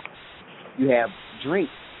different sound. You have drink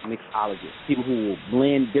mixologists, people who will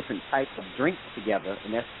blend different types of drinks together,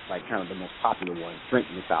 and that's like kind of the most popular one, drink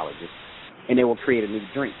mixologists, and they will create a new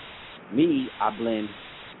drink. Me, I blend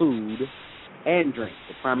food and drink,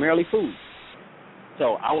 but primarily food.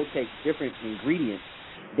 So I will take different ingredients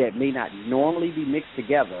that may not normally be mixed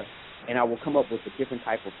together, and I will come up with a different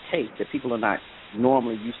type of taste that people are not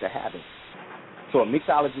normally used to having. So a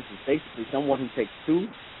mixologist is basically someone who takes two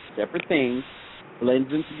separate things, blends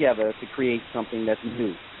them together to create something that's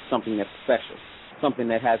new, something that's special, something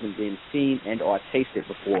that hasn't been seen and or tasted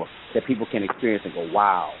before, that people can experience and go,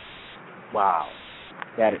 wow,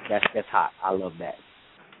 that's hot. I love that.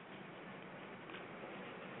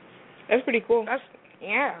 That's pretty cool.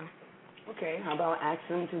 Okay, how about ask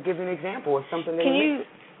them to give an example of something they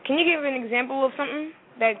Can you give an example of something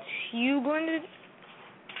that you blended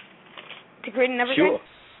to create another thing? Sure.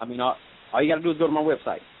 I mean, all you got to do is go to my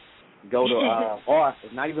website. Go to, or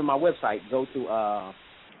if not even my website, go to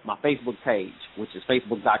my Facebook page, which is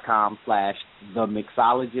facebook.com/The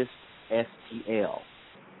Mixologist STL.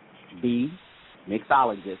 The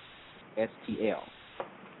Mixologist STL.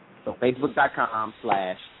 So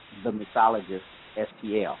facebook.com/The Mixologist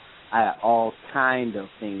STL. I have all kind of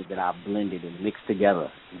things that I've blended and mixed together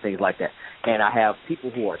and things like that. And I have people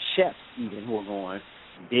who are chefs even who are going,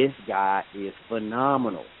 this guy is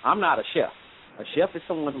phenomenal. I'm not a chef. A chef is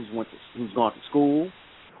someone who's gone to school,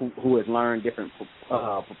 who has learned different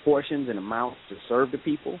proportions and amounts to serve the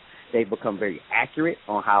people. They've become very accurate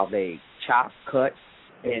on how they chop, cut,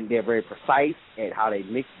 and they're very precise at how they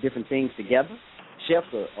mix different things together. Chefs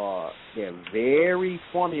they're very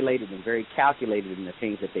formulated and very calculated in the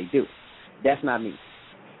things that they do. That's not me.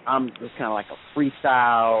 I'm just kind of like a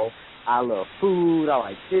freestyle. I love food. I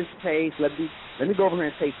like this taste. Let me go over here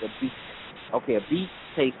and taste a beet. Okay, a beet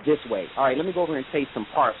tastes this way. All right, let me go over here and taste some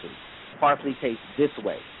parsley. Parsley tastes this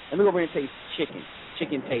way. Let me go over here and taste chicken.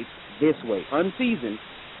 Chicken tastes this way, unseasoned,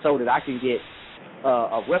 so that I can get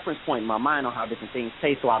a reference point in my mind on how different things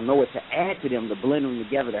taste, so I know what to add to them to blend them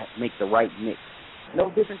together to make the right mix. No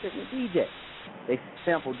different than DJ. They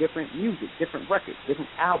sample different music, different records, different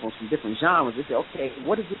albums from different genres. They say, okay,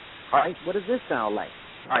 what is it? All right, what does this sound like?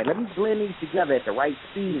 All right, let me blend these together at the right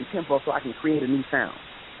speed and tempo so I can create a new sound.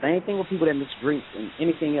 Same thing with people that mix drinks and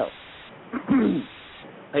anything else.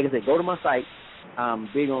 Like I said, go to my site. I'm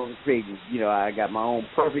big on creating. I got my own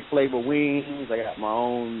perfect flavor wings. I got my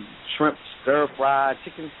own shrimp stir fry,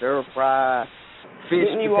 chicken stir fry, fish,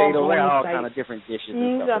 potato, all kind of different dishes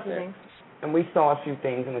and stuff like that. And we saw a few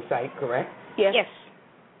things on the site, correct? Yes.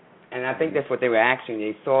 And I think that's what they were asking.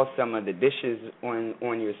 They saw some of the dishes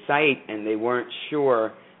on your site, and they weren't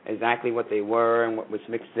sure exactly what they were and what was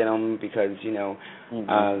mixed in them because,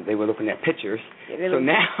 they were looking at pictures. Yeah, so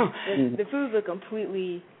now... the foods look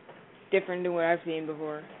completely different than what I've seen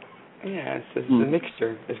before. Yeah, it's just a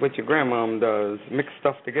mixture. It's what your grandmom does, mix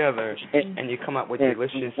stuff together, and you come up with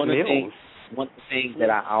delicious meals. One of the things that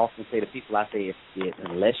I often say to people, I say, is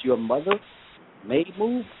unless your mother made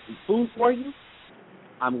food for you,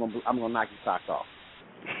 I'm gonna knock your socks off.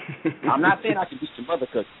 I'm not saying I can beat your mother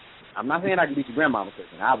cooking. I'm not saying I can beat your grandmama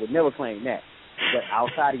cooking. I would never claim that. But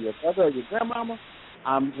outside of your brother or your grandmama,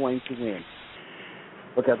 I'm going to win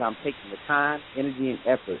because I'm taking the time, energy, and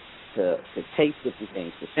effort to taste different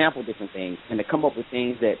things, to sample different things, and to come up with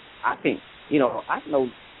things that I think, I know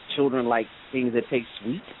children like things that taste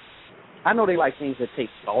sweet. I know they like things that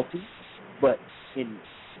taste salty, but in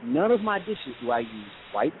none of my dishes do I use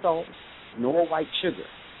white salt nor white sugar.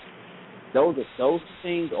 Those two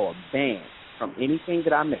things are banned from anything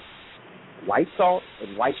that I make. White salt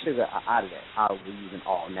and white sugar are out of that. I will be using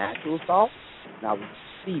all natural salt, and I will use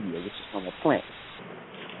stevia, which is from a plant,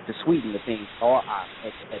 to sweeten the things. Or at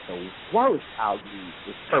the worst, I'll use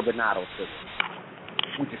is turbinado sugar,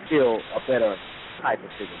 which is still a better type of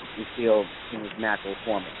sugar. It's still in its natural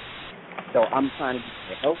format. So I'm trying to get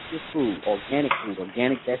the healthiest food,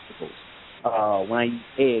 organic vegetables. When I use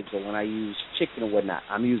eggs or when I use chicken or whatnot,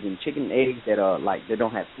 I'm using chicken and eggs that are they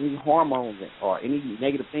don't have any hormones or any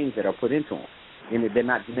negative things that are put into them, and they're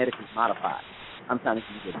not genetically modified. I'm trying to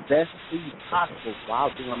use the best food possible while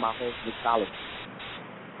doing my whole mixology.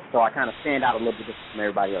 So I kind of stand out a little bit different from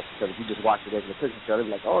everybody else, because if you just watch the regular cooking show, they're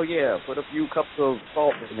like, oh yeah, put a few cups of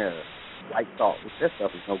salt in there, white salt, which that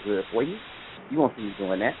stuff is no good for you. You won't see me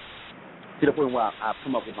doing that. To the point where I've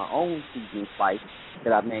come up with my own seasoning spice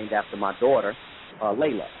that I've named after my daughter,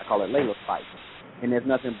 Layla. I call it Layla Spice. And there's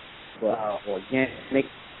nothing but organic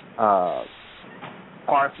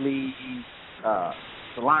parsley,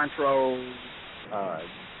 cilantro,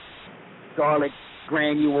 garlic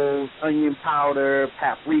granules, onion powder,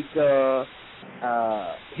 paprika,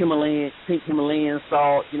 pink Himalayan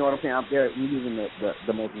salt. You know what I'm saying? I'm there using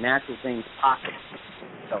the most natural things possible.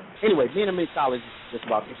 So anyway, being a mixologist is just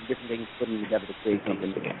about taking different things, putting them together to create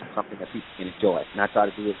something that people can enjoy. And I try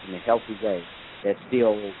to do it in a healthy way that's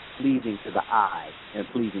still pleasing to the eye and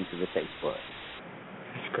pleasing to the taste buds.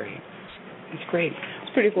 That's great. That's great.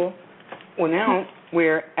 It's pretty cool. Well, now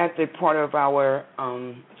we're at the part of our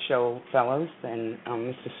show, fellows, and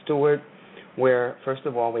Mr. Stewart, where, first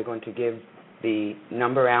of all, we're going to give the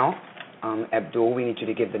number out. Abdul, we need you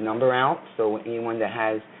to give the number out, so anyone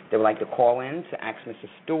that would like to call in to ask Mr.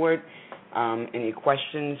 Stewart any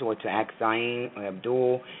questions, or to ask Zain or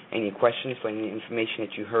Abdul any questions for any information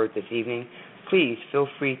that you heard this evening, please feel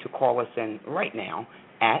free to call us in right now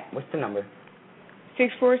at, what's the number?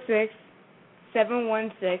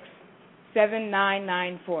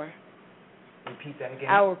 646-716-7994. Repeat that again.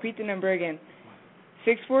 I'll repeat the number again.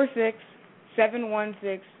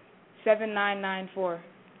 646-716-7994.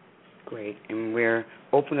 Great. And we're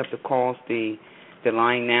opening up the calls, the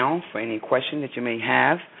line now for any question that you may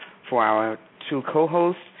have for our two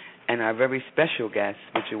co-hosts and our very special guest,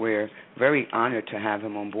 which we're very honored to have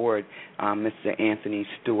him on board, Mr. Anthony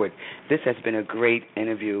Stewart. This has been a great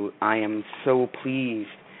interview. I am so pleased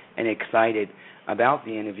and excited about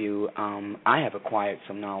the interview. I have acquired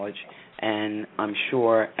some knowledge, and I'm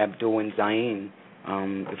sure Abdul and Zain,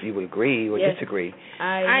 if you would agree or disagree.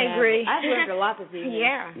 I agree. I've learned a lot this evening.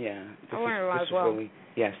 Yeah. I learned a lot as well.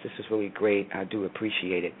 Yes, this is really great. I do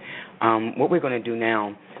appreciate it. What we're going to do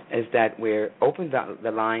now is that we're opening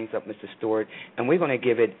the lines up, Mr. Stewart, and we're going to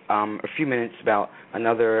give it a few minutes, about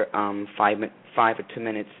another 5 or 2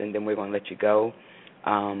 minutes, and then we're going to let you go.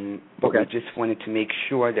 But we just wanted to make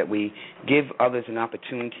sure that we give others an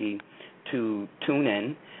opportunity to tune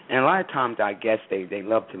in. And a lot of times our guests, they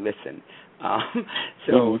love to listen.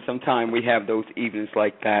 So sometimes we have those evenings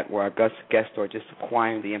like that where our guests are just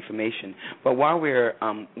acquiring the information. But while we're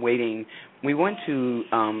waiting, we want to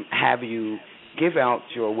have you give out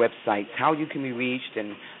your websites, how you can be reached,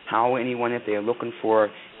 and how anyone, if they're looking for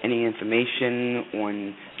any information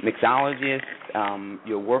on mixologists,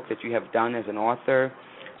 your work that you have done as an author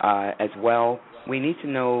as well. We need to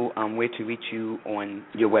know where to reach you on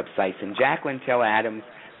your websites. And Jacqueline Taylor Adams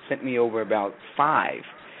sent me over about 5.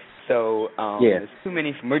 So there's too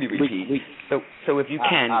many for me to repeat. So if you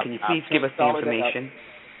can you please give us the information?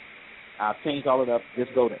 I'll change all of it up.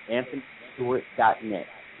 Just go to AnthonyStewart.net,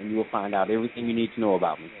 and you will find out everything you need to know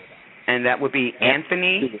about me. And that would be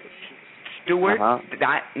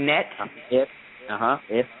AnthonyStewart.net?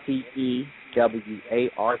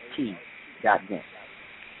 STEWART.net.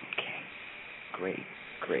 Okay. Great.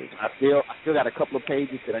 I still got a couple of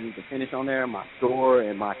pages that I need to finish on there, my store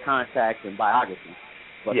and my contacts and biography.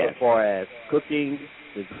 But as far as cooking,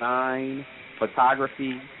 design,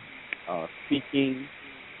 photography, speaking,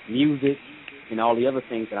 music, and all the other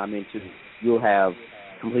things that I'm into, you'll have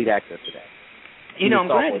complete access to that.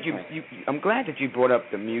 I'm glad that you brought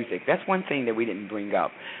up the music. That's one thing that we didn't bring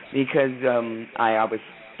up, because I was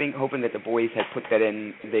hoping that the boys had put that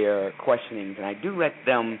in their questionings, and I do let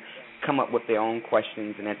them come up with their own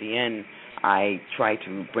questions, and at the end, I try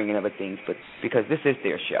to bring in other things, but because this is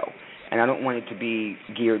their show, and I don't want it to be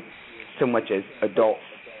geared so much as adults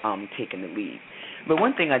taking the lead. But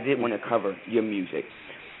one thing I did want to cover, your music.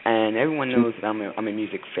 And everyone knows that I'm a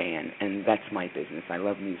music fan, and that's my business. I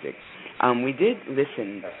love music. We did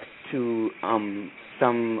listen to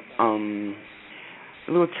some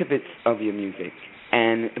little tidbits of your music,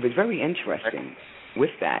 and it was very interesting with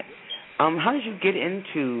that. How did you get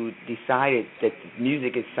into decided that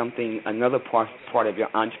music is something, another part of your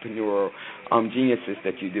entrepreneurial geniuses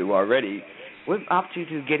that you do already? What opted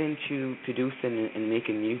you to get into producing and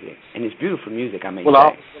making music? And it's beautiful music, I may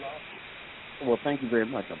say. Well, thank you very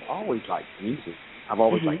much. I've always liked music. I've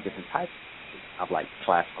always liked different types. I've liked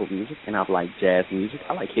classical music, and I've liked jazz music.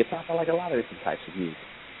 I like hip-hop. I like a lot of different types of music.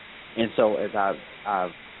 And so as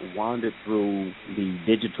I've wandered through the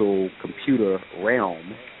digital computer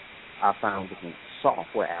realm, I found different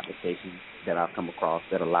software applications that I've come across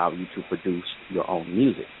that allow you to produce your own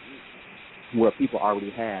music, where people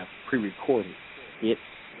already have pre-recorded hits,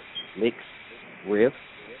 licks, riffs,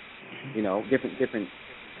 different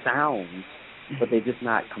sounds, but they're just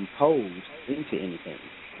not composed into anything,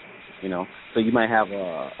 So you might have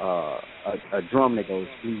a drum that goes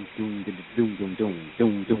doom doom doom doom doom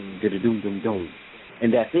doom doom doom doom doom,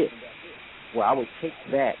 and that's it. Well, I would take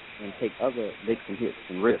that and take other licks and hits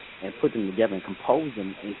and riffs and put them together and compose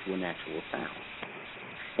them into an actual sound.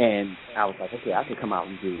 And I was like, okay, I could come out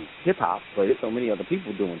and do hip-hop, but there's so many other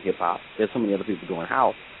people doing hip-hop. There's so many other people doing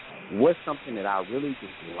house. What's something that I really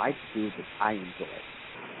just like to do that I enjoy?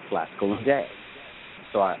 Classical and jazz.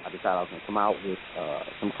 So I decided I was going to come out with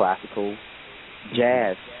some classical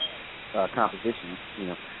jazz compositions,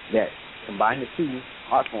 that combine the two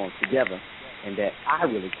art forms together and that I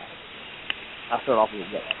really like. I started off with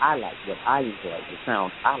what I like, what I enjoy, the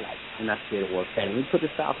sound I like. And I said, well, okay, let me put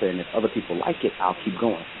this out there, and if other people like it, I'll keep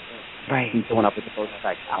going. Right. And so when I put the first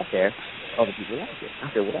track out there, other people like it. I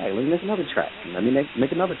said, well, hey, let me make another track. Let me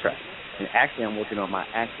make another track. And actually, I'm working on my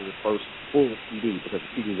actual first full CD, because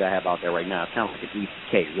the CDs I have out there right now sound like an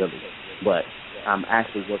EPK, really. But I'm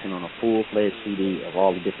actually working on a full-fledged CD of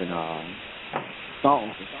all the different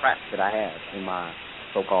songs and tracks that I have in my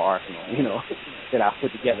so-called arsenal, that I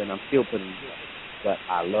put together, and I'm still putting together. But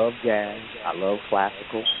I love jazz. I love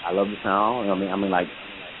classical. I love the sound. I'm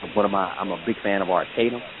a big fan of Art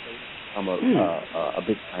Tatum. I'm a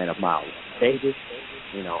big fan of Miles Davis.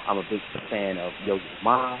 I'm a big fan of Yo-Yo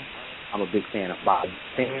Ma. I'm a big fan of Bobby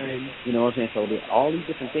Farron. You know what I'm saying? So all these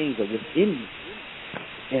different things are within me,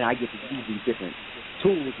 and I get to use these different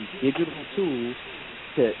tools, these digital tools,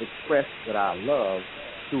 to express what I love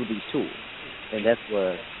through these tools. And that's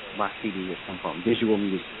where my CD has come from, visual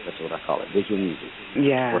music. That's what I call it, visual music.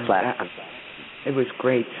 Yeah. Or classical. It was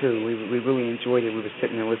great, too. We really enjoyed it. We were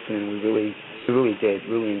sitting there listening. We really did,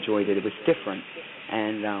 really enjoyed it. It was different.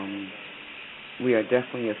 And we are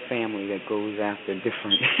definitely a family that goes after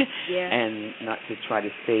different and not to try to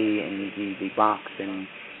stay in the box, and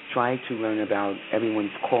try to learn about everyone's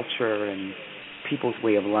culture and people's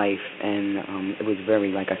way of life. And it was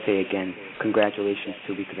very, like I say again, congratulations,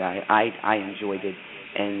 too, because I enjoyed it,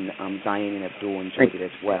 and Zain and Abdul enjoyed it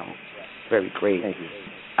as well. Very great. Thank you.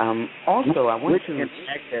 Also, I want to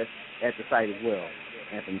access at the site as well,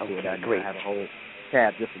 Anthony. Okay, great. I have a whole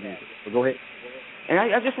tab just for music. So go ahead. And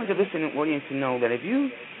I just want to listen to the audience to know that if you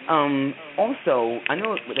also, I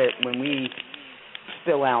know that when we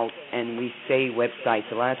fill out and we say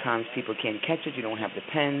websites, a lot of times people can't catch it. You don't have the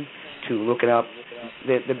pen to look it up.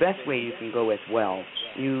 The best way you can go as well,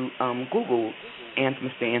 you Google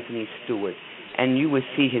Mr. Anthony Stewart, and you will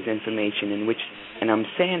see his information, and I'm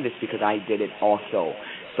saying this because I did it also,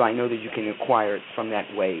 so I know that you can acquire it from that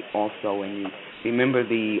way also, and you remember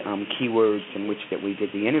the keywords in which that we did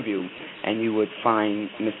the interview, and you would find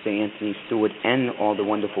Mr. Anthony Stewart and all the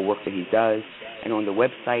wonderful work that he does. And on the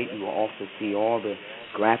website, you will also see all the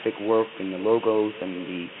graphic work and the logos and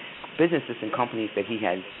the businesses and companies that he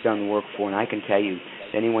has done work for. And I can tell you,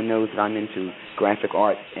 anyone knows that I'm into graphic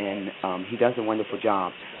art, and he does a wonderful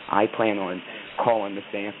job. I plan on calling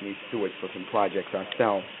Mr. Anthony Stewart for some projects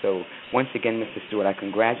ourselves. So once again, Mr. Stewart, I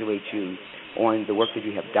congratulate you on the work that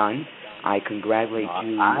you have done. I congratulate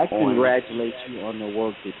you. I congratulate you on the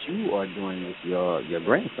work that you are doing with your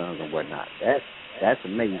grandsons and whatnot. That's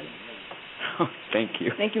amazing. Thank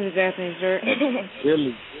you. Thank you, Mr. Anthony, sir.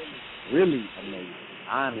 Really, really amazing.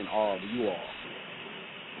 I'm in awe of you all.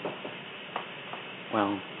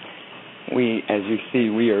 Well, as you see,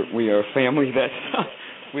 we are a family that's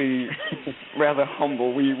we rather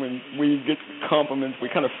humble. When we get compliments, we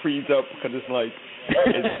kind of freeze up because it's like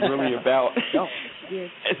it's really about Yes.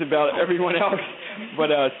 It's about everyone else. But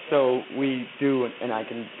so we do, and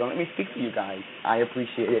don't let me speak for you guys. I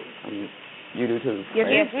appreciate it. You do too. Yes,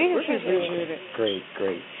 right? yes, we appreciate it.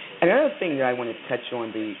 Great. Another thing that I want to touch on,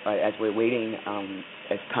 as we're waiting,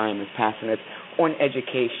 as time is passing us, on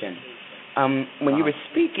education. When you were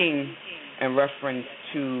speaking in reference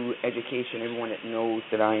to education, everyone that knows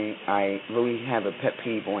that I really have a pet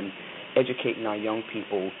peeve on educating our young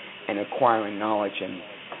people and acquiring knowledge and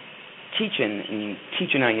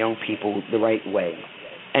teaching our young people the right way.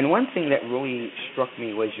 And one thing that really struck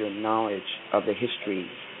me was your knowledge of the history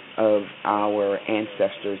of our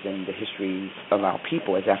ancestors and the history of our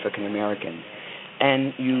people as African Americans.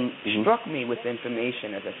 And you struck me with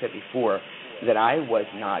information, as I said before, that I was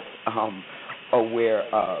not aware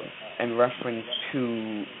of in reference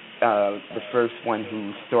to the first one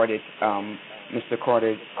who started, Mr.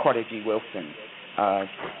 Carter G. Wilson,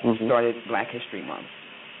 started Black History Month.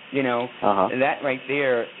 That right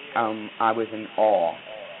there, I was in awe,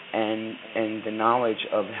 and the knowledge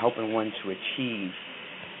of helping one to achieve.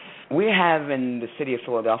 We have in the city of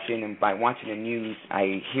Philadelphia, and by watching the news,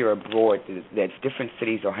 I hear abroad that different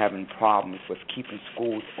cities are having problems with keeping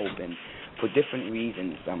schools open for different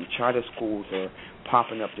reasons. Charter schools are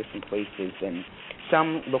popping up different places, and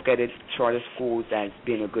some look at charter schools as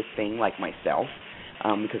being a good thing, like myself,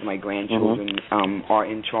 because my grandchildren are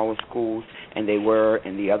in charter schools, and they were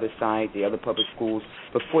in the other side, the other public schools.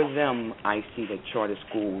 But for them, I see that charter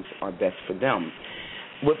schools are best for them.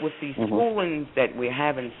 With these schoolings that we're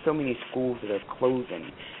having, so many schools that are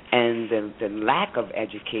closing, and the lack of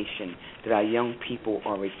education that our young people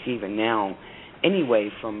are receiving now,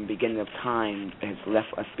 anyway, from beginning of time, has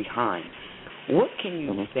left us behind. What can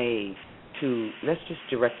you say to, let's just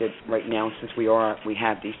direct it right now, since we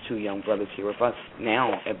have these two young brothers here with us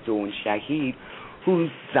now, Abdul and Shaheed, who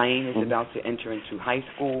Zain is about to enter into high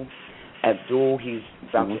school. Abdul, he's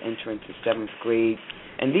about to enter into 7th grade.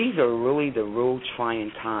 And these are really the real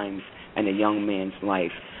trying times in a young man's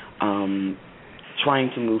life,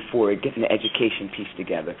 trying to move forward, getting the education piece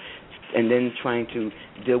together, and then trying to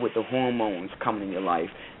deal with the hormones coming in your life,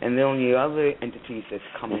 and then the other entities that's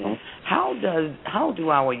coming in. How do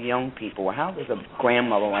our young people, how does a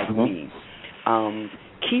grandmother like me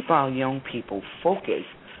keep our young people focused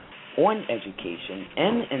on education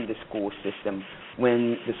and in the school system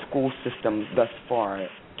when the school system thus far,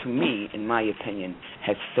 to me, in my opinion,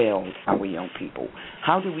 has failed our young people?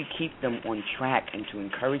 How do we keep them on track and to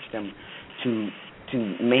encourage them to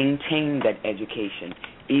maintain that education,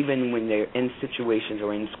 even when they're in situations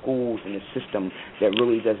or in schools in a system that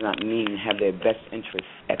really does not mean have their best interests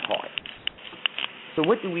at heart? So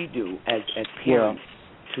what do we do as parents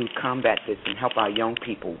to combat this and help our young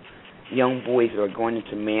people, young boys that are going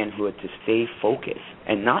into manhood, to stay focused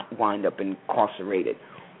and not wind up incarcerated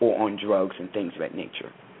or on drugs and things of that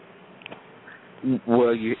nature?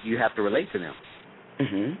 Well, you have to relate to them.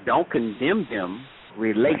 Don't condemn them,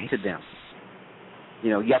 relate to them.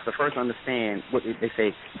 You have to first understand what they say,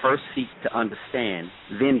 first seek to understand,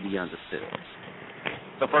 then be understood.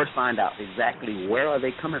 So first find out exactly where are they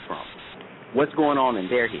coming from, what's going on in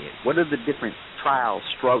their head, what are the different trials,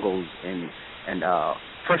 struggles, and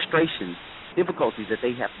frustrations, difficulties that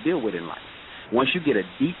they have to deal with in life. Once you get a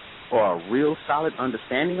deep or a real solid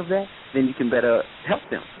understanding of that, then you can better help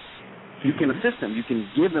them. You can assist them. You can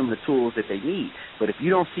give them the tools that they need. But if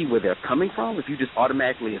you don't see where they're coming from, if you just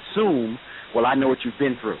automatically assume, well, I know what you've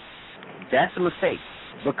been through, that's a mistake.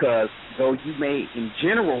 Because though you may, in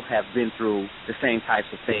general, have been through the same types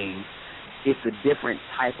of things, it's a different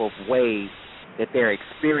type of way that they're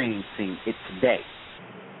experiencing it today.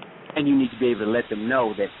 And you need to be able to let them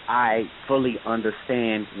know that I fully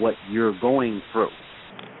understand what you're going through.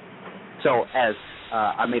 So as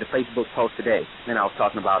I made a Facebook post today, and I was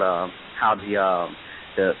talking about how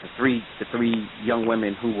the three young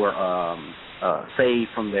women who were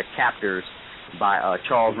saved from their captors by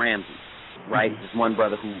Charles Ramsey, right? This one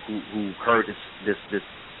brother who heard this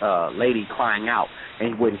lady crying out,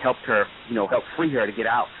 and he wouldn't help her, help free her to get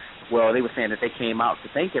out. Well, they were saying that they came out to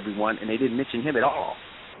thank everyone, and they didn't mention him at all.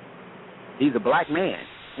 He's a black man,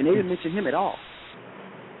 and they didn't mention him at all.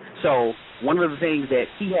 So one of the things that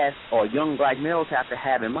he has, or young black males have to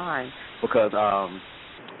have in mind, because,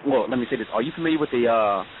 well, let me say this. Are you familiar with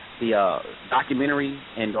the documentary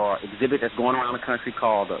and or exhibit that's going around the country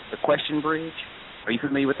called the Question Bridge? Are you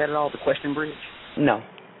familiar with that at all, the Question Bridge? No.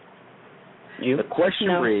 You? The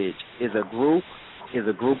Question Bridge is a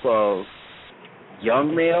group of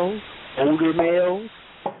young males, older males,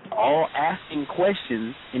 all asking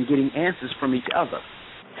questions and getting answers from each other.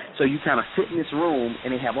 So you kind of sit in this room,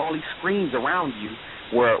 and they have all these screens around you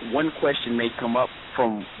where one question may come up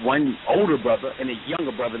from one older brother, and a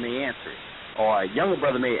younger brother may answer it. Or a younger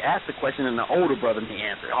brother may ask the question, and the older brother may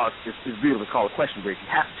answer it. Oh, it's beautiful. It's called a question break.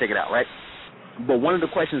 You have to check it out, right? But one of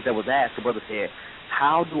the questions that was asked, the brother said,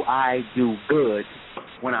 how do I do good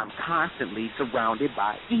when I'm constantly surrounded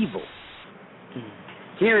by evil?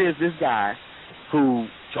 Here is this guy who,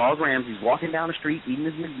 Charles Ramsey's walking down the street, eating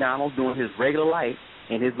his McDonald's, doing his regular life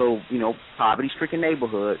in his little, poverty-stricken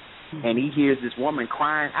neighborhood, and he hears this woman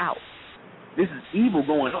crying out. This is evil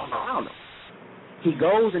going on around him. He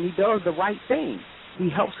goes and he does the right thing. He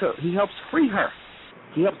helps her. He helps free her.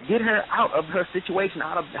 He helps get her out of her situation,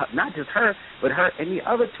 out of not just her, but her and the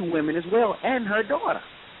other two women as well, and her daughter.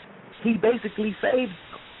 He basically saves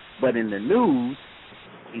them. But in the news,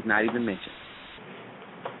 he's not even mentioned.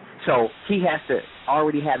 So he has to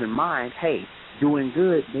already have in mind, hey, doing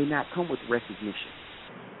good may not come with recognition.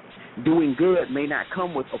 Doing good may not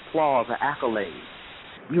come with applause or accolades.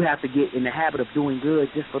 You have to get in the habit of doing good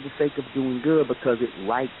just for the sake of doing good, because it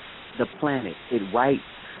rights the planet. It rights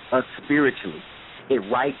us spiritually. It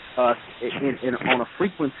rights us on a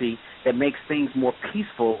frequency that makes things more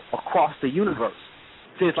peaceful across the universe.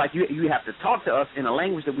 So it's like you have to talk to us in a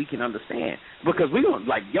language that we can understand, because we don't,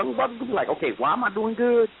 like, young brothers will be like, okay, why am I doing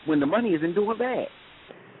good when the money is in doing bad?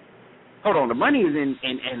 Hold on, the money is in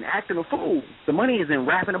acting a fool. The money is in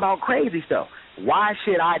rapping about crazy stuff. Why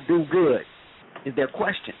should I do good is their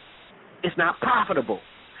question. It's not profitable.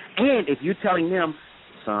 And if you're telling them,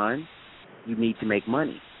 son, you need to make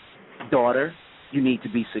money. Daughter, you need to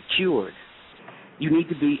be secured. You need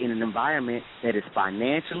to be in an environment that is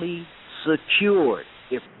financially secured.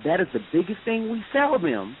 If that is the biggest thing we sell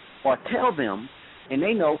them or tell them, and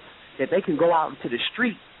they know that they can go out into the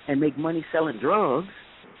street and make money selling drugs,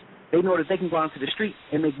 they know that they can go out into the street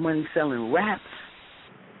and make money selling raps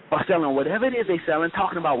or selling whatever it is they're selling,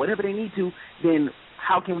 talking about whatever they need to, then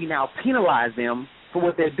how can we now penalize them for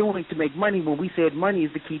what they're doing to make money when we said money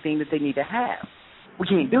is the key thing that they need to have? We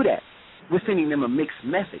can't do that. We're sending them a mixed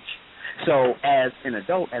message. So as an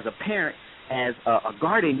adult, as a parent, as a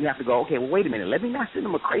guardian, you have to go, okay, well, wait a minute. Let me not send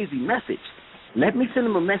them a crazy message. Let me send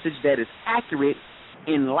them a message that is accurate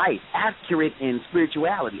in life, accurate in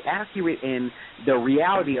spirituality, accurate in the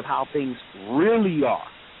reality of how things really are.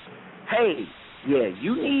 Hey, yeah,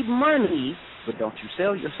 you need money, but don't you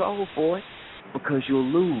sell your soul for it, because you'll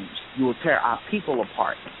lose. You will tear our people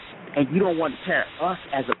apart. And you don't want to tear us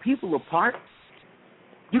as a people apart.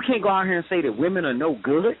 You can't go out here and say that women are no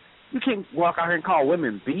good. You can't walk out here and call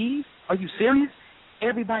women bees. Are you serious?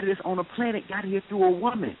 Everybody that's on the planet got here through a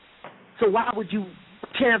woman. So why would you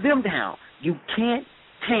tear them down? You can't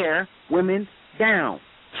tear women down.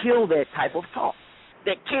 Kill that type of talk.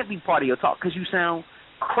 That can't be part of your talk, because you sound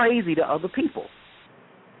crazy to other people.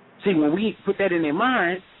 See, when we put that in their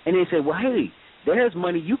mind, and they say, well, hey, there's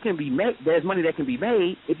money there's money that can be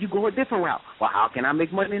made if you go a different route. Well, how can I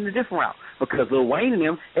make money in a different route? Because Lil Wayne and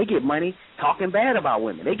them, they get money talking bad about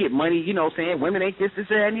women. They get money, saying women ain't this,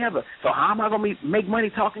 that, and the other. So how am I going to make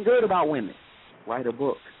money talking good about women? Write a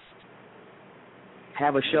book.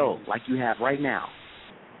 Have a show like you have right now.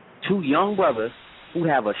 Two young brothers who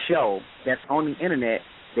have a show that's on the internet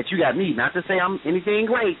that you got me. Not to say I'm anything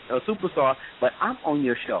great, a superstar, but I'm on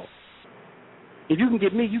your show. If you can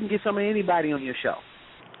get me, you can get some of anybody on your show.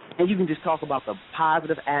 And you can just talk about the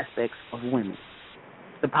positive aspects of women,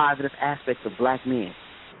 the positive aspects of black men.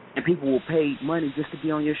 And people will pay money just to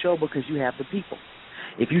be on your show because you have the people.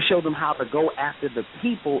 If you show them how to go after the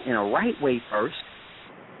people in a right way first,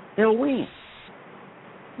 they'll win.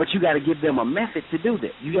 But you got to give them a method to do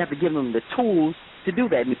that. You have to give them the tools to do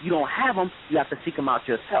that. And if you don't have them, you have to seek them out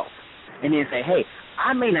yourself. And then say, hey,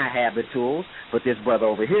 I may not have the tools, but this brother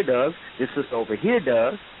over here does, this sister over here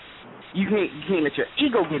does. You can't let your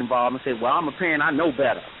ego get involved and say, well, I'm a parent, I know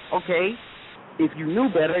better. Okay, if you knew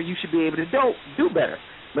better, you should be able to do better.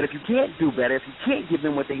 But if you can't do better, if you can't give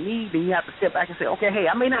them what they need, then you have to step back and say, okay, hey,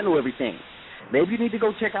 I may not know everything. Maybe you need to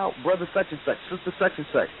go check out brother such and such, sister such and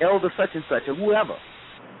such, elder such and such, or whoever,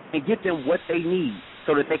 and get them what they need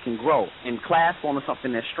so that they can grow and clasp onto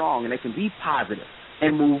something that's strong and they can be positive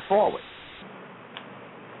and move forward.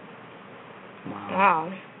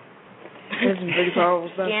 Wow. That's some pretty powerful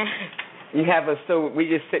stuff. Yeah. You have us we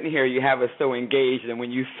just sitting here, you have us so engaged, and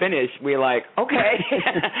when you finish, we're like, okay.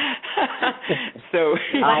 So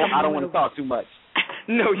I don't want to talk too much.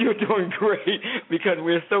 No, you're doing great, because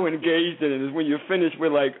we're so engaged in it. When you finish,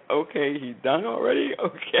 we're like, okay, he's done already?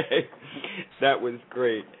 Okay. That was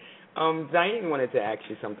great. Zain wanted to ask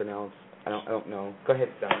you something else. I don't know. Go ahead,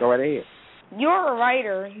 Zain. Go right ahead. You're a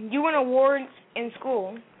writer. You won awards in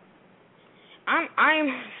school. I'm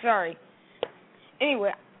sorry.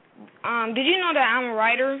 Anyway, did you know that I'm a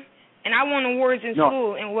writer and I won awards in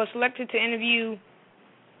school and was selected to interview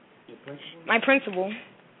my principal?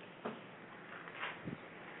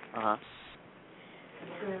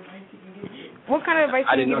 What kind of advice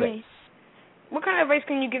can you give me? What kind of advice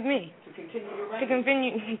can you give me to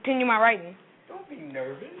continue my writing? Don't be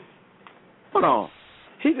nervous. Hold on.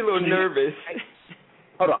 She's a little nervous.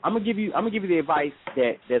 Hold on. I'm gonna give you the advice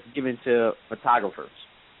that's given to photographers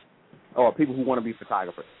or people who want to be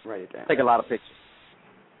photographers. Write it down. Take a lot of pictures.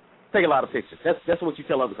 Take a lot of pictures. That's what you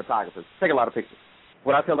tell other photographers. Take a lot of pictures.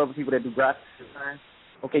 What I tell other people that do graphic design,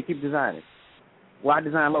 okay, keep designing. Why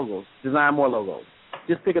design logos? Design more logos.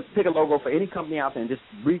 Just pick a logo for any company out there and just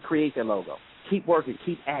recreate their logo. Keep working.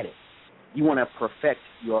 Keep at it. You want to perfect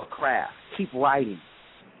your craft. Keep writing.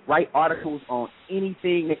 Write articles on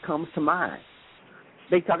anything that comes to mind.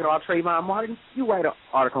 They talking about Trayvon Martin. You write an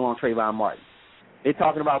article on Trayvon Martin. They're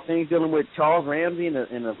talking about things dealing with Charles Ramsey and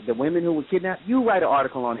the women who were kidnapped. You write an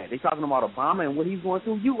article on that. They're talking about Obama and what he's going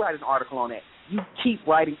through. You write an article on that. You keep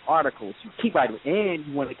writing articles. You keep writing, and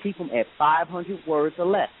you want to keep them at 500 words or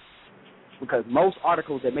less, because most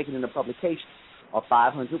articles that make it into publication are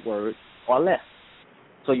 500 words or less.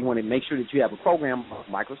 So you want to make sure that you have a program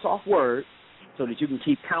like Microsoft Word so that you can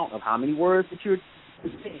keep count of how many words that you're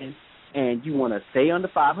saying, and you want to stay under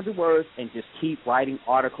 500 words and just keep writing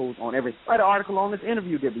articles on everything. Write an article on this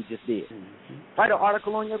interview that we just did. Write an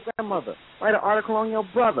article on your grandmother. Write an article on your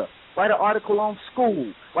brother. Write an article on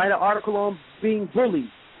school. Write an article on being bullied.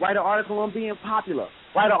 Write an article on being popular.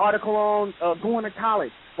 Write an article on going to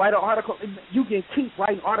college. Write an article. You can keep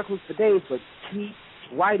writing articles for days, but keep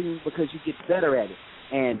writing because you get better at it.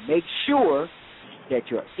 And make sure that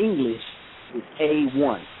your English is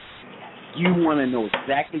A1. You want to know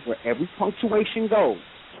exactly where every punctuation goes,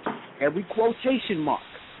 every quotation mark,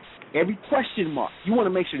 every question mark. You want to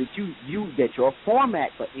make sure that that your format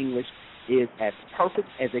for English is as perfect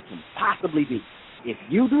as it can possibly be. If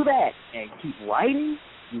you do that and keep writing,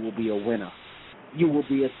 you will be a winner. You will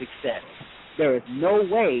be a success. There is no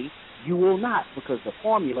way you will not, because the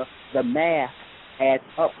formula, the math, adds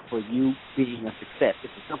up for you being a success.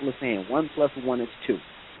 It's as simple as saying 1 + 1 is 2.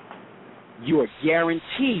 You are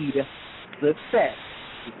guaranteed success.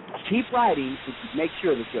 Keep writing to make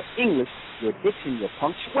sure that your English, your diction, your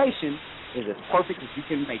punctuation is as perfect as you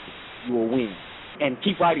can make it. You will win. And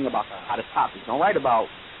keep writing about the hottest topics. Don't write about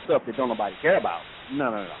stuff that don't nobody care about.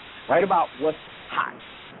 No. Write about what's hot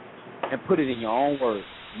and put it in your own words.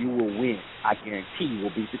 You will win. I guarantee you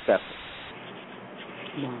will be successful.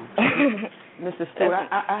 Mr. Stewart,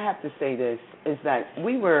 I have to say this, is that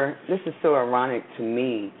this is so ironic to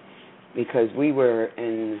me, because we were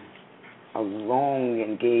in a long,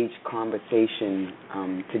 engaged conversation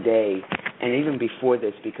today, and even before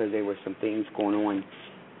this, because there were some things going on,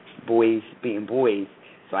 boys being boys,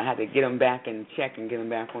 so I had to get them back in check and get them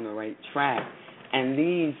back on the right track. And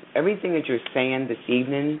everything that you're saying this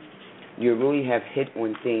evening, you really have hit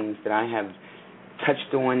on things that I have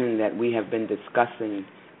touched on and that we have been discussing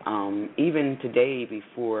even today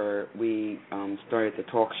before we started the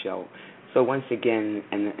talk show. So once again,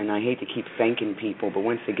 and I hate to keep thanking people, but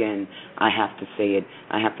once again, I have to say it.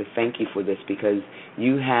 I have to thank you for this, because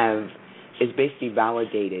it's basically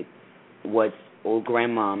validated what old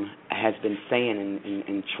grandmom has been saying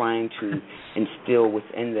and trying to instill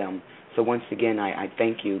within them. So once again, I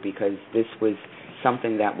thank you, because this was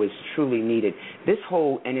something that was truly needed. This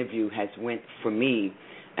whole interview has went, for me,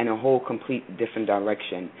 in a whole complete different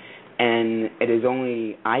direction. And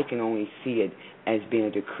I can only see it as being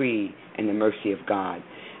a decree and the mercy of God.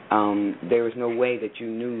 There was no way that you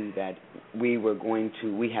knew that we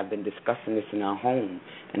have been discussing this in our home,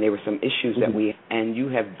 and there were some issues and you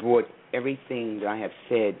have brought everything that I have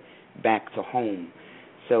said back to home.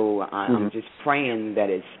 So I'm just praying that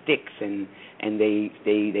it sticks, and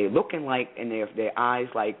they looking like, and their eyes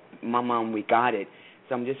like, Mom, we got it.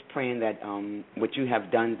 So I'm just praying that what you have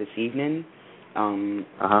done this evening, you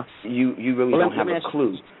really don't have a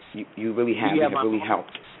clue. You really have. You have really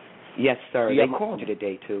helped. Yes, sir. They called you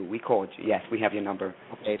today, too. We called you. Yes, we have your number.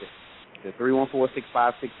 Okay. The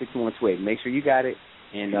 314-656-6128. Make sure you got it.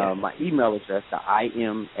 And my email address,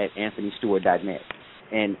 im@anthonystewart.net.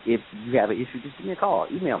 And if you have an issue, just give me a call.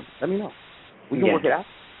 Email me. Let me know. We can work it out.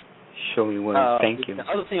 Sure we will. Thank you. The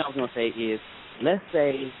other thing I was going to say is, let's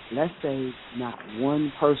say not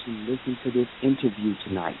one person listened to this interview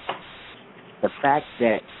tonight. The fact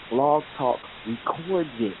that Blog Talk records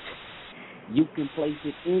it, you can place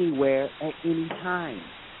it anywhere at any time.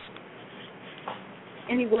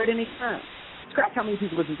 Anywhere at any time. Scratch how many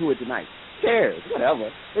people listen to it tonight. Who cares?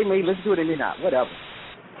 Whatever. They may listen to it and they not. Whatever.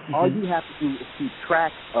 All you have to do is keep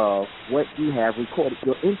track of what you have recorded,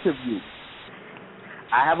 your interview.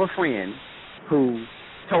 I have a friend who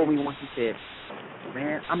told me once, he said,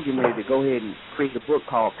 man, I'm getting ready to go ahead and create a book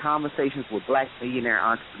called Conversations with Black Millionaire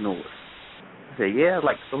Entrepreneurs. I said, yeah,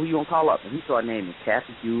 like, so who you going to call up? And he started naming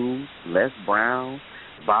Kathy Hughes, Les Brown,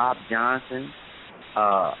 Bob Johnson,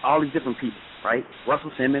 all these different people, right?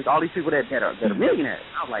 Russell Simmons, all these people that are millionaires.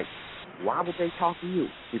 I was like, why would they talk to you?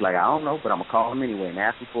 He's like, I don't know, but I'm going to call them anyway and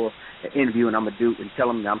ask them for an interview, and I'm going to do and tell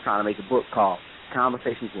them that I'm trying to make a book called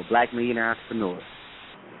Conversations with Black Millionaire Entrepreneurs.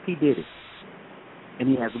 He did it, and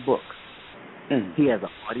he has a book. He has an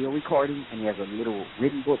audio recording, and he has a little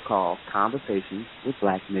written book called Conversations with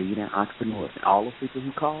Black Millionaire Entrepreneurs. And all the people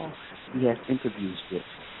he called, he has interviews with.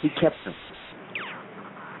 He kept them.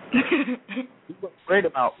 He wasn't worried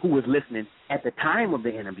about who was listening at the time of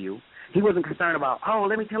the interview. He wasn't concerned about, oh,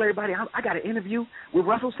 let me tell everybody, I got an interview with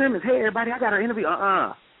Russell Simmons. Hey, everybody, I got an interview.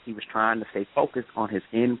 He was trying to stay focused on his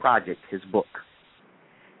end project, his book.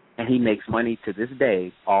 And he makes money to this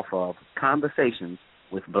day off of Conversations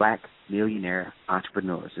with Black Millionaire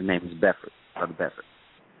Entrepreneurs. His name is Bedford, Brother Bedford.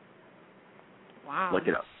 Wow. Look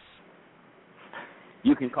it up.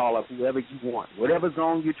 You can call up whoever you want, whatever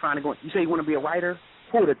zone you're trying to go in. You say you want to be a writer?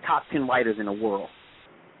 Who are the top 10 writers in the world?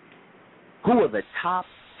 Who are the top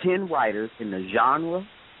 10 writers in the genre,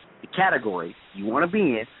 the category you want to be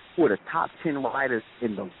in? Who are the top 10 writers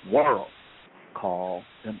in the world? Call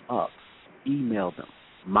them up. Email them.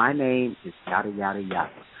 My name is yada, yada,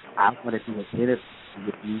 yada. I want to do an interview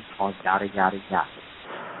with you on yada, yada, yada.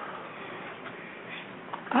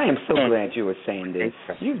 I am so glad you were saying this.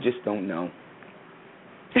 You just don't know.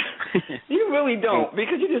 You really don't,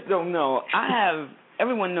 because you just don't know.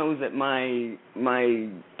 Everyone knows that my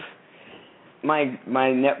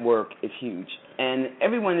network is huge, and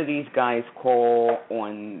every one of these guys call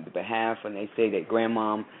on the behalf when they say that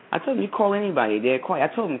grandmom. I told them, you call anybody, they're calling. I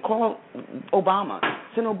told them, call Obama,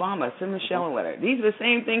 send Michelle a letter. These are the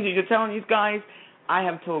same things that you're telling these guys. I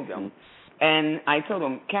have told them, and I told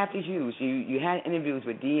them, Kathy Hughes, you had interviews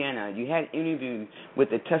with Deanna, you had interviews with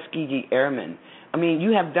the Tuskegee Airmen. I mean,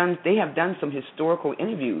 they have done some historical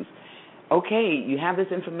interviews. Okay, you have this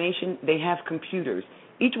information. They have computers.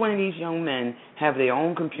 Each one of these young men have their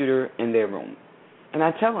own computer in their room. And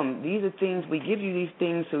I tell them, these are things, we give you these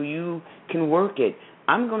things so you can work it.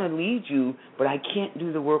 I'm going to lead you, but I can't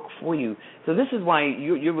do the work for you. So this is why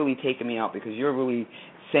you're really taking me out, because you're really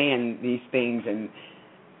saying these things, and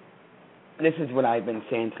this is what I've been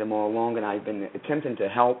saying to them all along, and I've been attempting to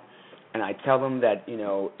help. And I tell them that,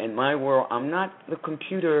 in my world, I'm not the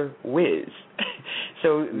computer whiz.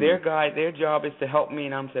 So their job is to help me,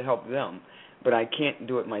 and I'm to help them. But I can't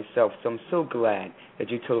do it myself. So I'm so glad that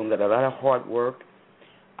you told them that a lot of hard work,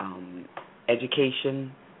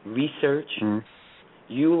 education, research,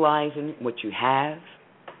 utilizing what you have,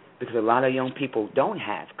 because a lot of young people don't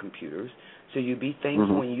have computers. So you be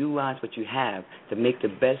thankful and utilize what you have to make the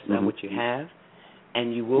best of what you have,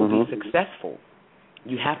 and you will be successful.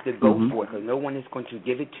 You have to go for it, because no one is going to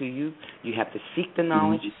give it to you. You have to seek the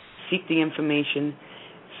knowledge, seek the information,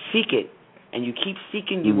 seek it. And you keep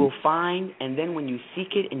seeking, you will find, and then when you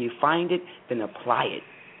seek it and you find it, then apply it.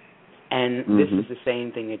 And this is the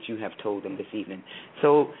same thing that you have told them this evening.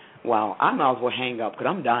 So, wow, I might as well hang up, because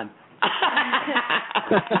I'm done.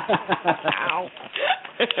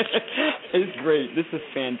 It's great. This is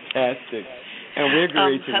fantastic. And we're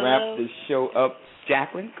going to wrap this show up.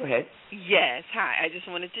 Jacqueline, go ahead. Yes, hi. I just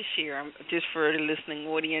wanted to share, just for the listening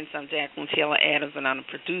audience, I'm Jacqueline Taylor Adams, and I'm the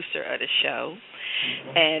producer of the show.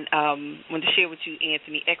 And wanted to share with you,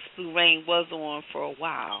 Anthony, Blue Rain was on for a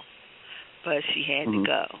while, but she had to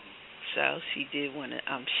go. So she did want to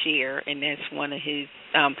share, and that's one of his,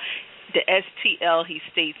 the STL he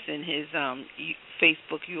states in his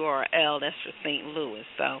Facebook URL, that's for St. Louis.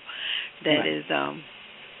 So that is,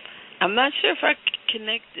 I'm not sure if I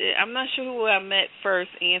connected. I'm not sure who I met first,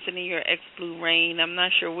 Anthony or Blue Rain. I'm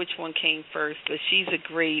not sure which one came first, but she's a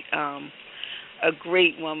great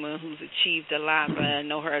woman who's achieved a lot. But I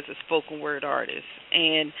know her as a spoken word artist,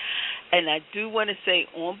 and I do want to say,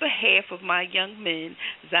 on behalf of my young men,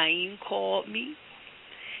 Zain called me.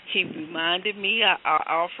 He reminded me. I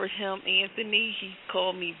offered him Anthony. He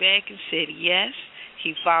called me back and said yes.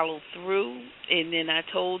 He followed through, and then I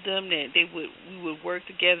told them that we would work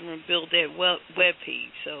together and build that web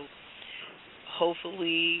page. So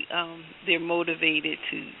hopefully they're motivated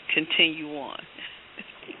to continue on.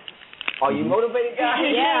 Are you motivated, guys?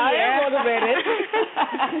 Yeah, I am motivated.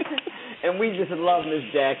 And we just love Miss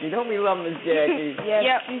Jackie. Don't we love Miss Jackie? Yes.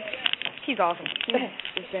 Yep. He's awesome.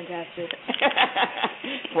 It's fantastic.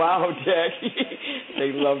 Wow, Jackie.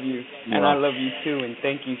 They love you, and I love you too, and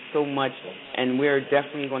thank you so much. And we're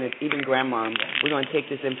definitely going to, even Grandma, we're going to take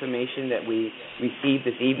this information that we received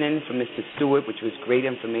this evening from Mr. Stewart, which was great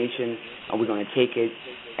information, and we're going to take it.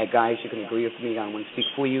 And guys, you can agree with me. I want to speak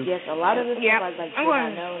for you. Yes, a lot of this stuff I did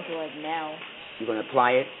not know until now. You're going to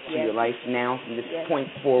apply it to your life now from this point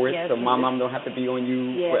forward, so my mom don't have to be on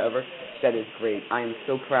you forever. That is great. I am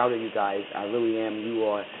so proud of you guys. I really am. You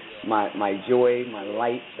are my joy, my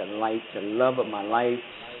light, the love of my life.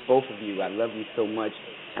 Both of you. I love you so much.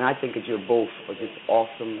 And I think that you're both are just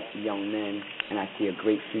awesome young men, and I see a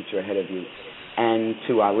great future ahead of you. And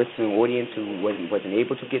to our listening audience who wasn't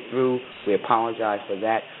able to get through, we apologize for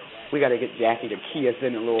that. We got to get Jackie to key us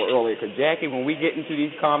in a little earlier, because Jackie, when we get into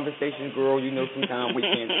these conversations, girl, you know sometimes we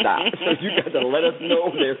can't stop. So you got to let us know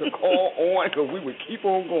there's a call on, because we would keep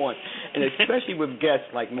on going. And especially with guests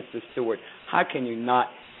like Mr. Stewart, how can you not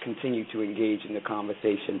continue to engage in the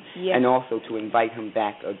conversation and also to invite him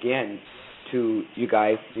back again to you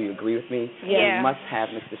guys? Do you agree with me? Yeah. We must have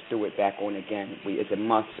Mr. Stewart back on again. It's a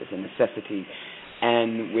must. It's a necessity.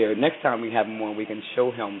 And next time we have him on, we can show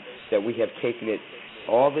him that we have taken it,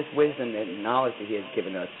 all this wisdom and knowledge that he has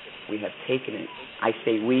given us, we have taken it. I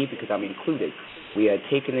say we because I'm included. We are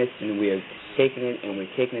taking this, and we are taking it, and we're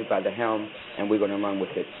taking it by the helm, and we're going to run with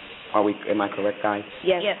it. Am I correct, guys?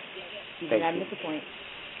 Yes. You did not miss a point.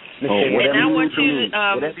 And I want you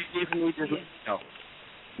to...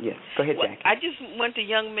 Yes, go ahead, Jackie. I just want the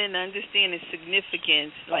young men to understand the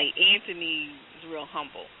significance. Like, Anthony is real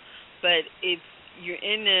humble. But if you're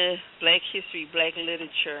in the Black history, Black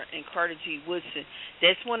literature, and Carter G. Woodson,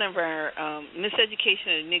 that's one of our,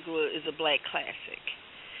 Miseducation of the Negro is a Black classic.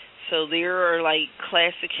 So there are, like,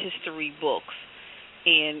 classic history books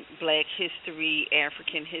in Black history,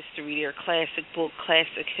 African history. There are classic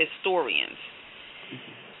historians.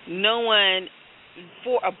 No one,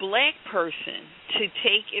 for a Black person to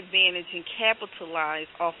take advantage and capitalize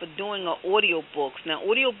off of doing audiobooks. Now,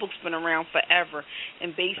 audiobooks been around forever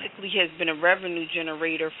and basically has been a revenue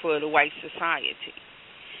generator for the white society.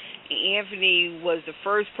 And Anthony was the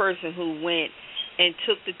first person who went and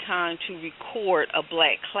took the time to record a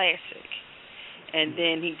Black classic. And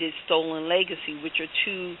then he did Stolen Legacy, which are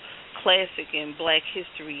two classic in Black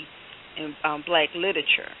history and Black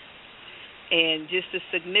literature. And just the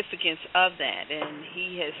significance of that. And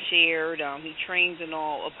he has shared, he trains and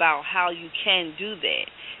all about how you can do that.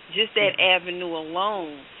 Just that avenue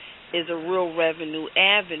alone is a real revenue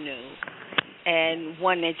avenue, and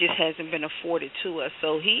one that just hasn't been afforded to us.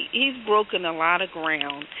 So he's broken a lot of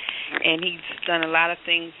ground, and he's done a lot of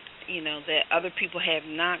things, that other people have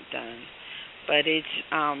not done. But it's,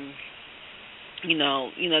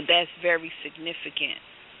 that's very significant.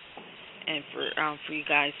 And for you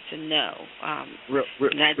guys to know, not real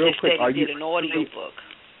just quick, that he did an audio book.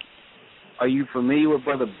 Are you familiar with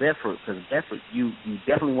Brother Bedford? Because Bedford, you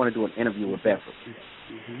definitely want to do an interview with Bedford.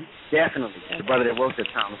 Mm-hmm. Definitely, the brother that wrote the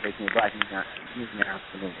Conversation with Black Now.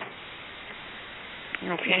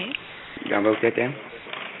 Okay. Y'all wrote that down?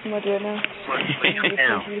 I'm going to do it now.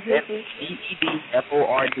 Bedford.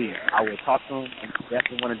 I will talk to him, and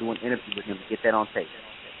definitely want to do an interview with him to get that on tape.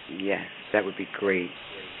 Yes, that would be great.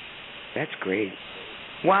 That's great.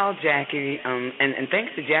 Well, Jackie, and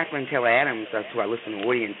thanks to Jacqueline Taylor Adams, to our listening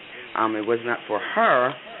audience. It was not for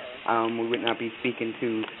her, we would not be speaking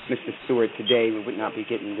to Mr. Stewart today. We would not be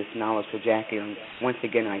getting this knowledge for Jackie. And once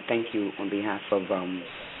again, I thank you on behalf of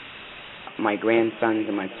my grandsons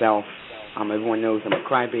and myself. Everyone knows I'm a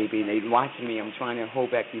crybaby, and they're watching me. I'm trying to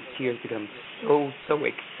hold back these tears because I'm so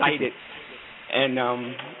excited. And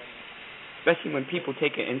especially when people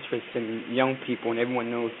take an interest in young people, and everyone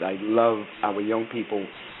knows I love our young people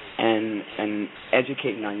and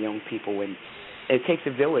educating our young people. And it takes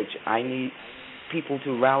a village. I need people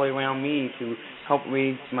to rally around me to help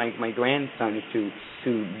raise my grandsons to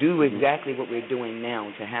do exactly what we're doing now,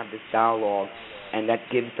 to have this dialogue, and that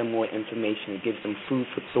gives them more information. It gives them food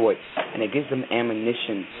for thought, and it gives them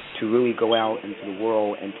ammunition to really go out into the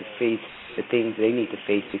world and to face the things they need to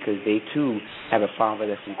face, because they too have a father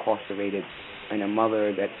that's incarcerated and a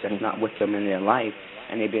mother that's not with them in their life,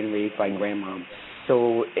 and they've been raised by grandma.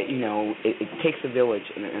 So, it takes a village,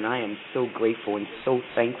 and I am so grateful and so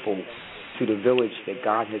thankful to the village that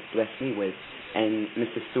God has blessed me with. And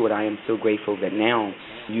Mr. Stewart, I am so grateful that now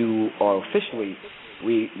you are officially,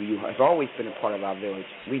 you have always been a part of our village.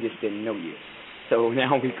 We just didn't know you. So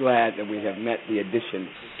now we're glad that we have met the addition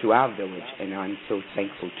to our village, and I'm so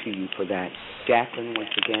thankful to you for that. Jacqueline, once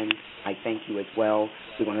again, I thank you as well.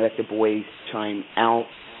 We're going to let the boys chime out,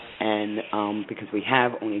 and because we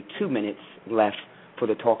have only 2 minutes left for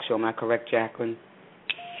the talk show. Am I correct, Jacqueline?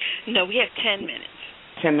 No, we have 10 minutes.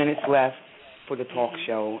 10 minutes left for the talk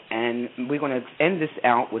show, and we're going to end this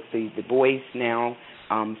out with the boys now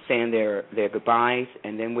saying their goodbyes,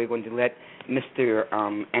 and then we're going to let Mr.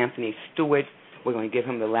 Anthony Stewart, we're going to give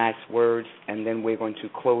him the last words, and then we're going to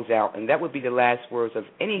close out. And that would be the last words of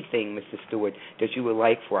anything, Mr. Stewart, that you would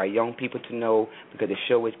like for our young people to know, because the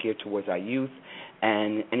show is geared towards our youth,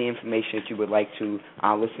 and any information that you would like to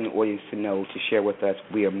our listening audience to know, to share with us,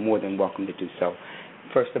 we are more than welcome to do so.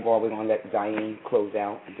 First of all, we're going to let Zain close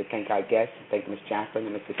out and to thank our guests, thank Ms. Jacqueline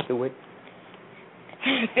and Mr. Stewart.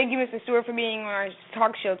 Thank you, Mr. Stewart, for being on our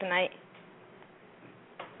talk show tonight.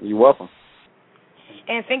 You're welcome.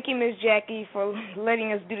 And thank you, Ms. Jackie, for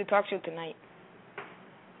letting us do the talk show tonight.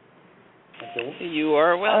 You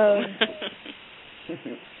are welcome.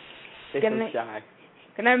 Good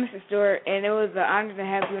night, Mr. Stewart, and it was an honor to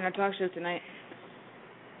have you on our talk show tonight.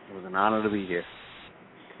 It was an honor to be here.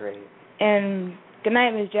 Great. And good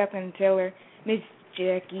night, Ms. Jacqueline Taylor. Miss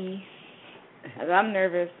Jackie. I'm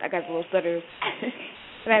nervous. I got a little stutters.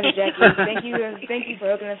 Good night, Ms. Jackie. Thank you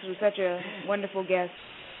for hooking us with such a wonderful guest.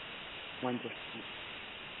 Wonderful.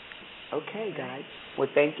 Okay, guys. Well,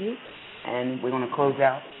 thank you. And we're going to close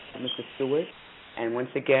out with Mr. Stewart. And once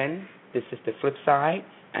again, this is the flip side,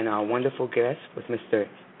 and our wonderful guest was Mr.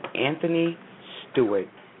 Anthony Stewart,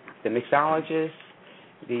 the mixologist,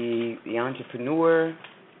 the entrepreneur,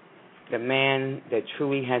 the man that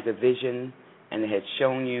truly has a vision and that has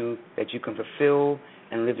shown you that you can fulfill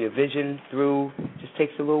and live your vision through. Just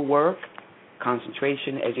takes a little work,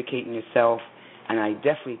 concentration, educating yourself. And I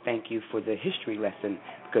definitely thank you for the history lesson,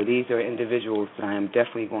 because these are individuals that I am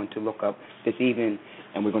definitely going to look up this evening,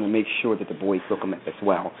 and we're going to make sure that the boys look them up as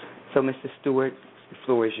well. So, Mr. Stewart, the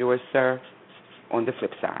floor is yours, sir, on the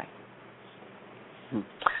flip side.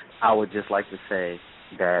 I would just like to say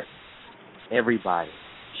that everybody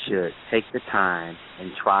should take the time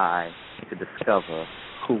and try to discover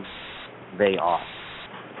who they are.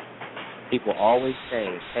 People always say,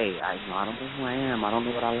 hey, I don't know who I am. I don't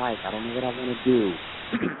know what I like. I don't know what I want to do.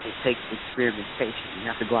 It takes experimentation. You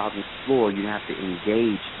have to go out and explore. You have to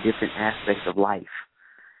engage different aspects of life.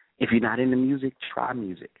 If you're not into music, try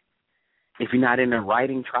music. If you're not into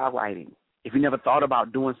writing, try writing. If you never thought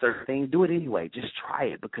about doing certain things, do it anyway. Just try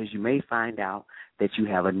it, because you may find out that you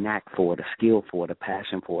have a knack for it, a skill for it, a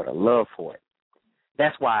passion for it, a love for it.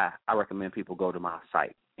 That's why I recommend people go to my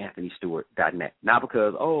site, AnthonyStewart.net. Not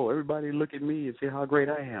because, everybody look at me and see how great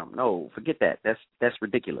I am. No, forget that. That's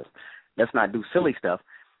ridiculous. Let's not do silly stuff.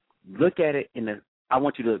 Look at it I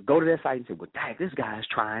want you to go to that site and say, well, dang, this guy is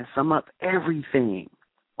trying some of everything.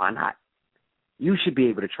 Why not? You should be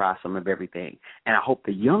able to try some of everything. And I hope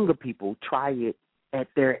the younger people try it at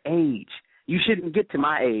their age. You shouldn't get to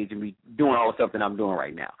my age and be doing all the stuff that I'm doing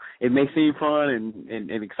right now. It may seem fun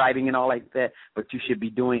and exciting and all like that, but you should be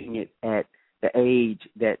doing it at the age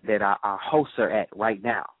that our hosts are at right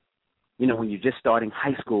now. You know, when you're just starting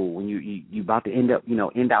high school, when you about to end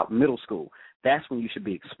out middle school, that's when you should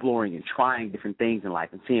be exploring and trying different things in life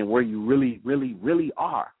and seeing where you really, really, really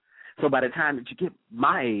are. So by the time that you get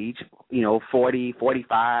my age, 40,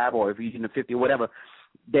 45, or if you're in the 50 or whatever,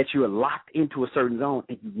 that you are locked into a certain zone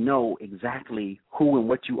and you know exactly who and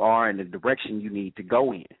what you are and the direction you need to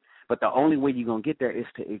go in. But the only way you're going to get there is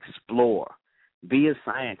to explore. Be a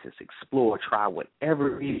scientist, explore, try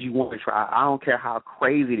whatever it is you want to try. I don't care how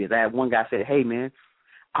crazy it is. I had one guy say, hey, man,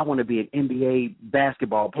 I want to be an NBA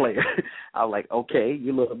basketball player. I was like, okay,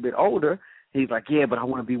 you're a little bit older. He's like, yeah, but I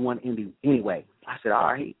want to be one anyway. I said,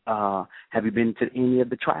 all right, have you been to any of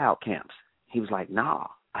the tryout camps? He was like, nah.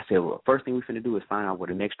 I said, well, first thing we're going to do is find out where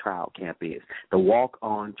the next tryout camp is, the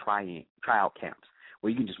walk-on tryout camps, where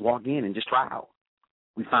you can just walk in and just try out.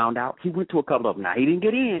 We found out. He went to a couple of them. Now, he didn't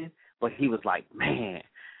get in, but he was like, man,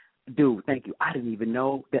 dude, thank you. I didn't even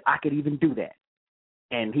know that I could even do that.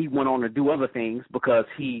 And he went on to do other things because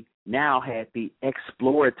he now had the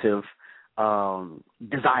explorative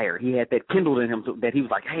desire. He had that kindled in him that he was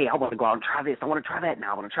like, hey, I want to go out and try this. I want to try that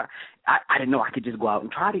now. I want to try. I didn't know I could just go out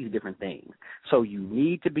and try these different things. So you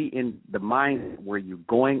need to be in the mind where you're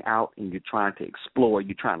going out and you're trying to explore.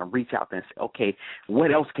 You're trying to reach out there and say, okay,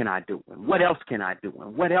 what else can I do? And what else can I do?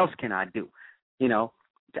 And what else can I do? You know,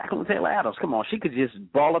 Jacqueline Taylor Adams, come on. She could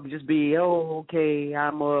just ball up and just be, okay,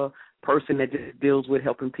 I'm a person that just deals with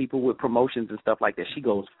helping people with promotions and stuff like that. She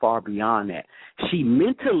goes far beyond that. She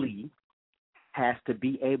mentally has to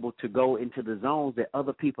be able to go into the zones that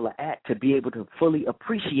other people are at to be able to fully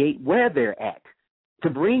appreciate where they're at, to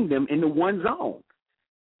bring them into one zone.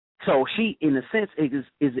 So she, in a sense,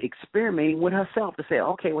 is experimenting with herself to say,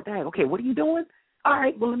 okay, well, dang, okay, what are you doing? All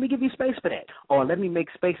right, well, let me give you space for that. Or let me make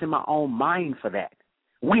space in my own mind for that.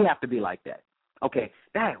 We have to be like that. Okay,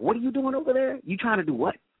 Dad, what are you doing over there? You trying to do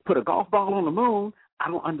what? Put a golf ball on the moon? I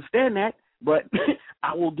don't understand that, but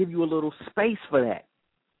I will give you a little space for that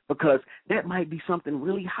because that might be something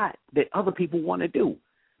really hot that other people want to do.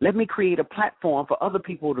 Let me create a platform for other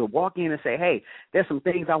people to walk in and say, hey, there's some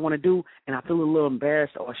things I want to do, and I feel a little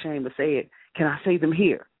embarrassed or ashamed to say it. Can I say them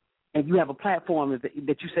here? And you have a platform that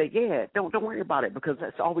you say, yeah, don't worry about it because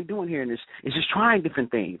that's all we're doing here. And it's just trying different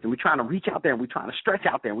things. And we're trying to reach out there, and we're trying to stretch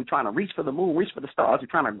out there, and we're trying to reach for the moon, reach for the stars. We're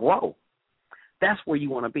trying to grow. That's where you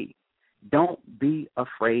want to be. Don't be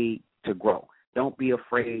afraid to grow. Don't be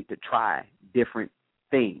afraid to try different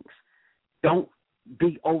things. Don't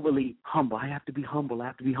be overly humble. I have to be humble. I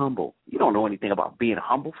have to be humble. You don't know anything about being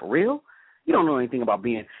humble for real. You don't know anything about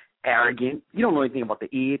being arrogant. You don't know anything about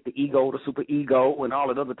the id, the ego, the super ego, and all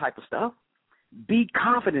that other type of stuff. Be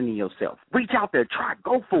confident in yourself. Reach out there. Try.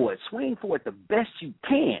 Go for it. Swing for it the best you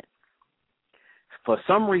can. For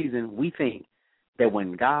some reason, we think that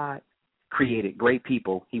when God created great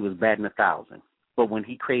people, he was batting 1,000. But when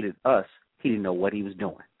he created us, he didn't know what he was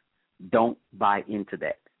doing. Don't buy into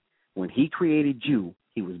that. When he created you,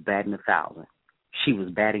 he was batting 1,000. She was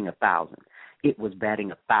batting 1,000. It was batting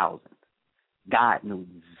 1,000. God knew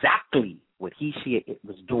exactly what she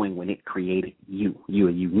was doing when it created you. You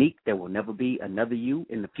are unique. There will never be another you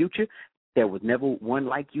in the future. There was never one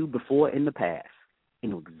like you before in the past. He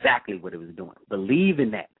knew exactly what it was doing. Believe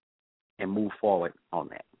in that and move forward on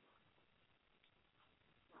that.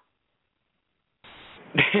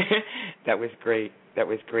 That was great. That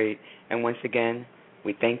was great. And once again,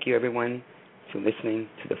 we thank you, everyone, for listening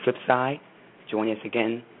to The Flip Side. Join us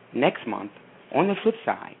again next month on The Flip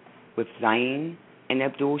Side with Zain and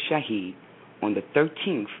Abdul Shaheed on the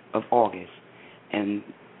 13th of August. And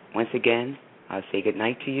once again, I'll say good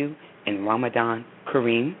night to you and Ramadan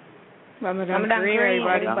Kareem. Ramadan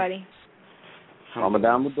Kareem, everybody.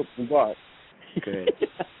 Ramadan Mubarak. Good.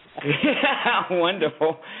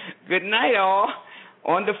 Wonderful. Good night, all.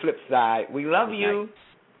 On The Flip Side. We love you.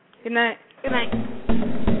 Good night. Good night.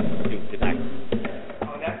 Good night.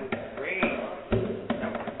 Oh, that was great.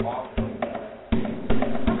 That was awesome.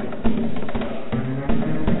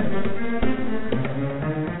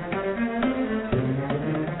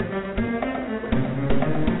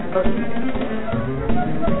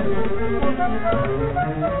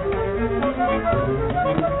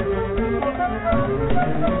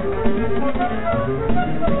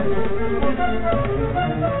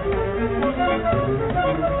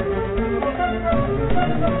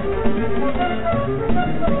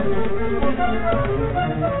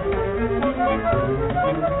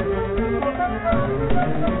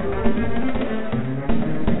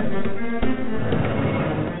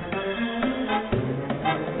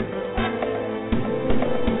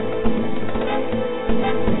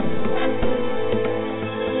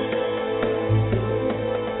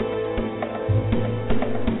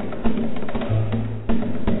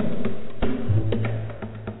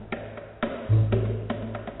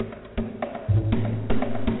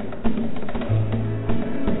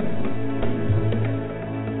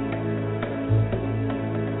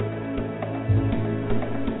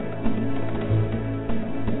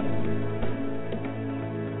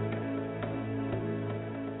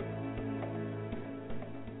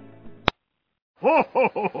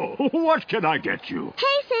 What can I get you?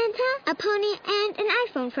 Hey, Santa, a pony and an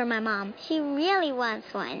iPhone for my mom. She really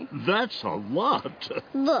wants one. That's a lot.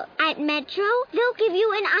 Look, at Metro, they'll give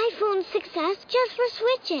you an iPhone 6S just for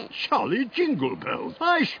switching. Jolly jingle bells.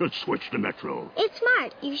 I should switch to Metro. It's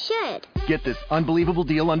smart. You should. Get this unbelievable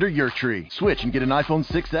deal under your tree. Switch and get an iPhone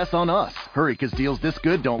 6S on us. Hurry, because deals this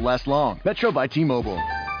good don't last long. Metro by T-Mobile.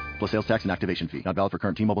 Plus sales tax and activation fee. Not valid for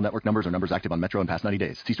current T-Mobile network numbers or numbers active on Metro in past 90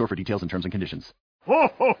 days. See store for details and terms and conditions.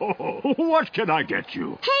 What can I get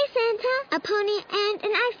you? Hey, Santa, a pony and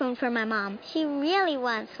an iPhone for my mom. She really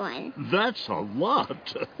wants one. That's a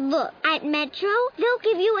lot. Look, at Metro, they'll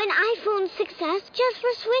give you an iPhone 6S just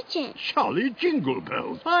for switching. Jolly jingle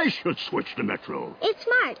bells. I should switch to Metro. It's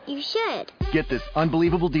smart. You should. Get this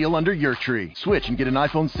unbelievable deal under your tree. Switch and get an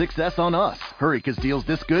iPhone 6S on us. Hurry, because deals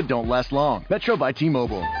this good don't last long. Metro by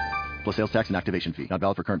T-Mobile. Plus sales tax and activation fee. Not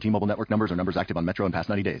valid for current T-Mobile network numbers or numbers active on Metro in past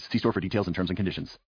 90 days. See store for details and terms and conditions.